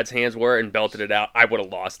her dad's hands were and belted it out, I would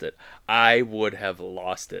have lost it. I would have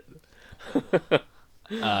lost it.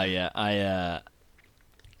 Yeah,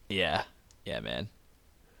 man.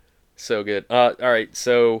 So good. All right.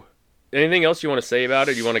 So, anything else you want to say about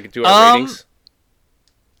it? You want to do our ratings?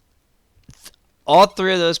 all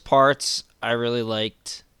three of those parts I really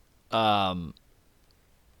liked. I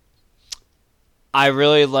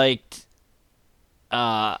really liked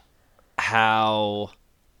how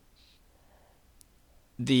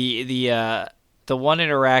the one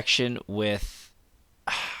interaction with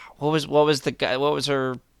what was the guy, what was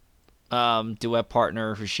her duet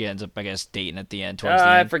partner who she ends up, I guess, dating at the end towards the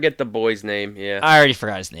I end. forget the boy's name. Yeah. I already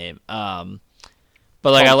forgot his name. But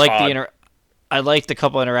like Oh, I like Todd. I liked the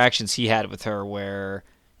couple interactions he had with her where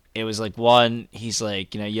it was like, one, he's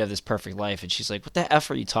like, you have this perfect life, and she's like, what the F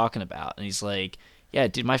are you talking about? And he's like, yeah,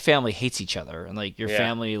 dude, my family hates each other, and like your Yeah.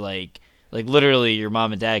 family, like literally your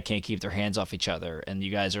mom and dad can't keep their hands off each other, and you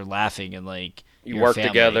guys are laughing, and like You your work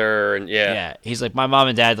family. together, and Yeah, he's like, my mom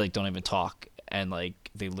and dad like don't even talk, and like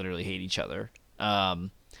they literally hate each other. And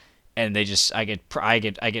they just, I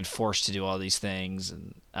get forced to do all these things,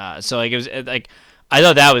 and so like it was like, I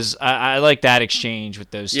thought that was, I like that exchange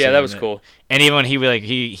with those two. Yeah, that was And cool. And even when he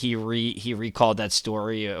recalled that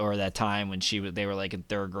story or that time when they were like in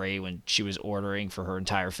third grade when she was ordering for her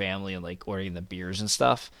entire family and like ordering the beers and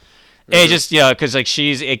stuff. It just, because like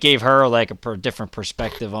it gave her like a different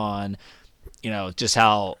perspective on, just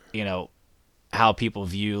how how people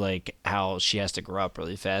view like how she has to grow up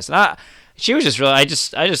really fast. And she was just really, I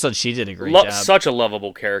just thought she did a great job. Such a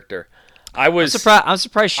lovable character. I'm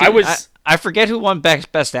surprised she. I forget who won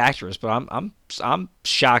best actress, but I'm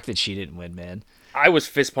shocked that she didn't win, man. I was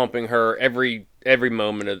fist pumping her every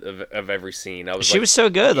moment of every scene. I was She like, was so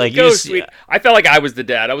good. Like, go, sweet. I felt like I was the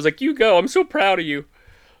dad. I was like, you go. I'm so proud of you.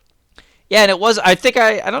 Yeah, and it was. I think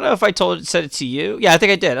I don't know if I said it to you. Yeah, I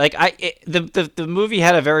think I did. Like the movie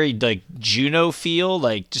had a very like Juno feel,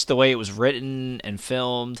 like just the way it was written and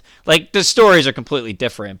filmed. Like the stories are completely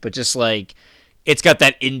different, but just like it's got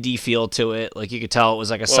that indie feel to it. Like you could tell it was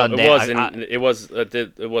like a Sunday. It was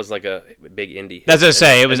like a big indie hit. That's what I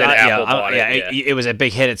say. It was Apple bought it was a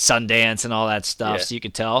big hit at Sundance and all that stuff. Yeah. So you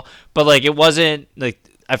could tell, but like it wasn't like,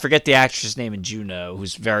 I forget the actress name in Juno,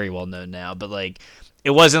 who's very well known now, but like it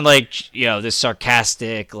wasn't like this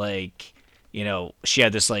sarcastic like she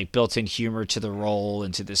had this like built-in humor to the role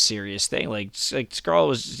and to this serious thing. Like Scarlett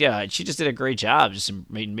was she just did a great job. Just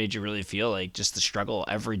made you really feel like just the struggle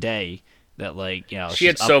every day that like she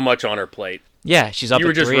had so much on her plate. Yeah, she's up. You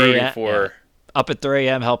were at just 3 rooting a.m. for her. Up at 3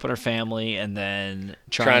 a.m. helping her family, and then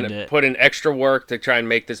trying to put in extra work to try and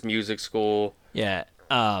make this music school. Yeah.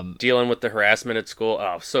 Dealing with the harassment at school.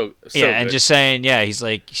 Oh, so yeah, and good. just saying, she's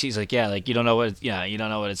like, like you don't know what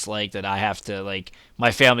it's like that I have to, like,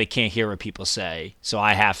 my family can't hear what people say, so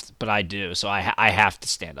I have to, but I do, so I have to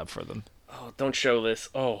stand up for them. Oh, don't show this.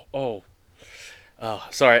 Oh,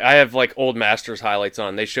 sorry. I have like old Masters highlights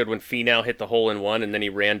on. They showed when Finau hit the hole in one, and then he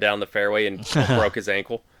ran down the fairway and broke his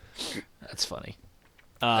ankle. That's funny.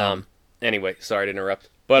 Anyway, sorry to interrupt,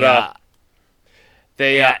 but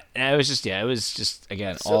it was just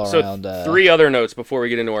again all around. Three other notes before we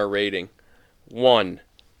get into our rating. One,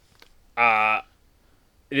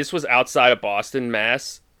 this was outside of Boston,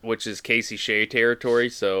 Mass, which is Casey Shea territory,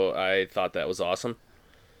 so I thought that was awesome.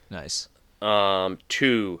 Nice.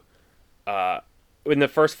 Two, in the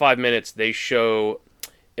first 5 minutes, they show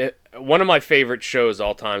one of my favorite shows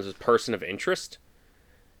all times is Person of Interest,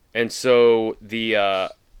 and so the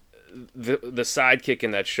sidekick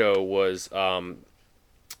in that show was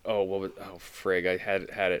frig, I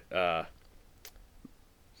had it.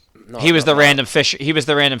 He was the random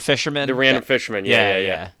fisherman. The random fisherman.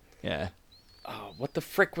 Yeah. Oh, what the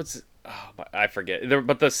frick was? I forget.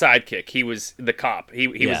 But the sidekick, he was the cop. He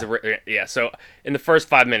was the So in the first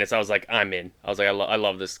 5 minutes, I was like, I'm in. I was like, I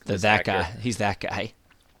love this. That guy. He's that guy.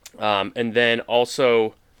 And then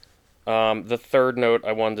also, the third note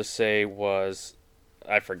I wanted to say was,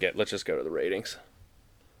 I forget. Let's just go to the ratings.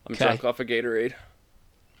 I'm drunk off a Gatorade.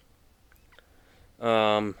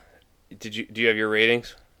 Do you have your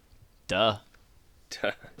ratings? Duh.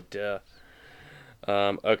 Duh.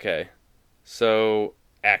 Okay. So,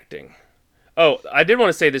 acting. Oh, I did want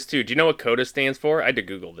to say this too. Do you know what CODA stands for? I had to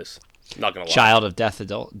Google this. I'm not gonna lie. Child of deaf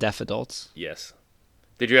adults. Yes.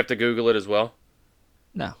 Did you have to Google it as well?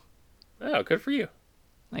 No. Oh, good for you.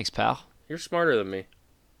 Thanks, pal. You're smarter than me.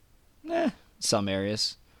 Some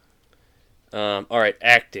areas. All right,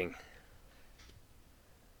 acting.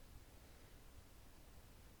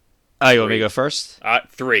 Oh, you want me to go first?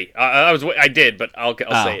 3. I did, but I'll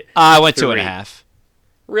say it. I went 3. 2.5.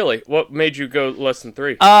 Really? What made you go less than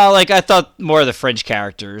 3? Like I thought more of the fringe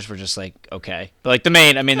characters were just like okay, but like the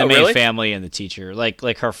main really? family and the teacher, like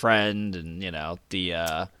her friend and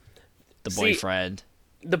the boyfriend.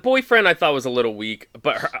 The boyfriend I thought was a little weak,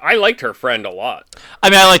 but I liked her friend a lot. I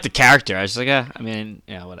mean, I like the character. I was just like, I mean,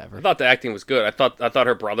 yeah, whatever. I thought the acting was good. I thought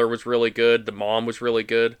her brother was really good. The mom was really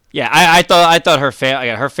good. Yeah, I thought her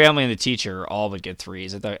family and the teacher all would get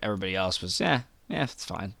 3s. I thought everybody else was yeah, it's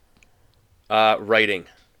fine. Writing.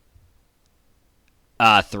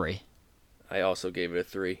 3. I also gave it a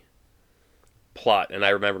 3. Plot, and I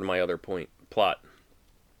remembered my other point. Plot.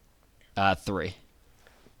 3.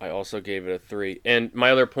 I also gave it a 3. And my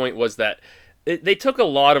other point was that they took a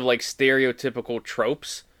lot of like stereotypical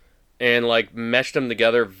tropes and like meshed them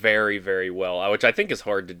together very, very well, which I think is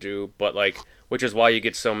hard to do, but like, which is why you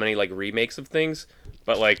get so many like remakes of things.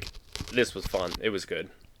 But like, this was fun. It was good.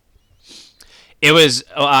 It was.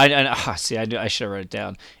 Oh, I should have wrote it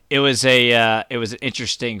down. It was an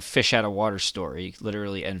interesting fish out of water story,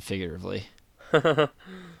 literally and figuratively.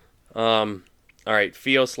 All right,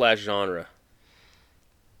 feel/genre.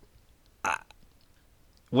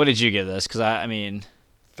 What did you give this? Because I mean,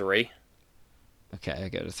 3. Okay, I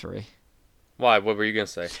go to 3. Why? What were you gonna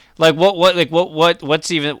say? Like what's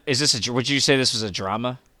even? Is this would you say this was a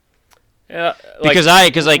drama? Yeah, because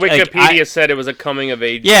Wikipedia said it was a coming of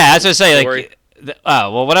age. Yeah, that's what I say. Story. Like,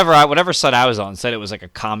 well, whatever site I was on said it was like a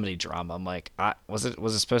comedy drama. I'm like, was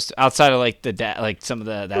it supposed to outside of like some of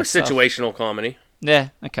that or stuff? Situational comedy? Yeah.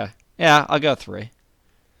 Okay. Yeah, I'll go 3.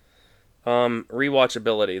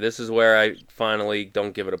 Rewatchability. This is where I finally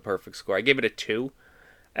don't give it a perfect score. I gave it a 2.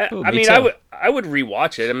 Ooh, I mean, too. I would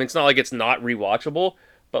rewatch it. I mean, it's not like it's not rewatchable,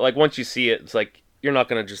 but like once you see it, it's like you're not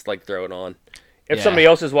gonna just like throw it on. If Yeah. somebody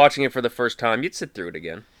else is watching it for the first time, you'd sit through it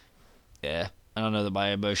again. Yeah. I don't know that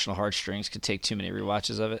my emotional heartstrings could take too many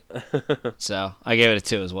rewatches of it. So I gave it a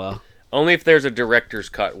 2 as well. Only if there's a director's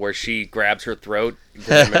cut where she grabs her throat,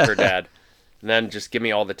 grabs her dad, and then just give me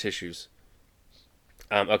all the tissues.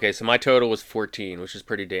 Okay, so my total was 14, which is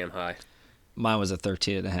pretty damn high. Mine was a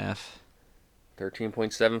 13.5.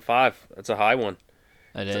 13.75. That's a high one.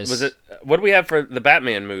 It is. Was it? What do we have for the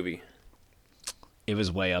Batman movie? It was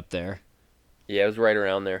way up there. Yeah, it was right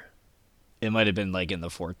around there. It might have been like in the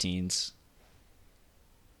 14s.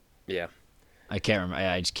 Yeah. I can't remember.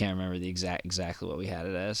 I just can't remember the exactly what we had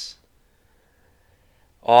it as.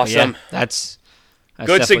 Awesome. Yeah, that's good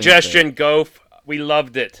definitely suggestion, Goph. We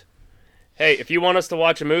loved it. Hey, if you want us to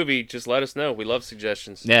watch a movie, just let us know. We love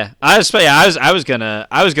suggestions. Yeah, I was gonna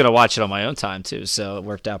watch it on my own time too, so it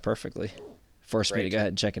worked out perfectly. Forced me to go ahead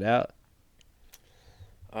and check it out.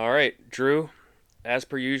 All right, Drew. As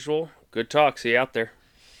per usual, good talk. See you out there.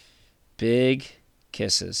 Big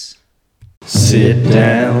kisses. Sit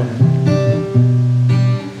down,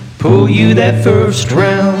 pull you that first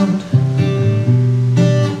round.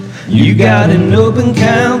 You got an open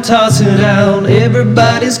count, toss it out.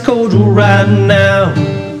 Everybody's cordial right now.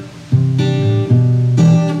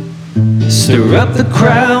 Stir up the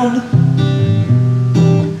crowd,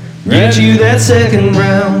 get you that second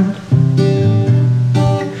round.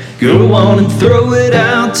 Go on and throw it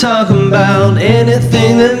out, talking about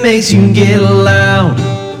anything that makes you get loud.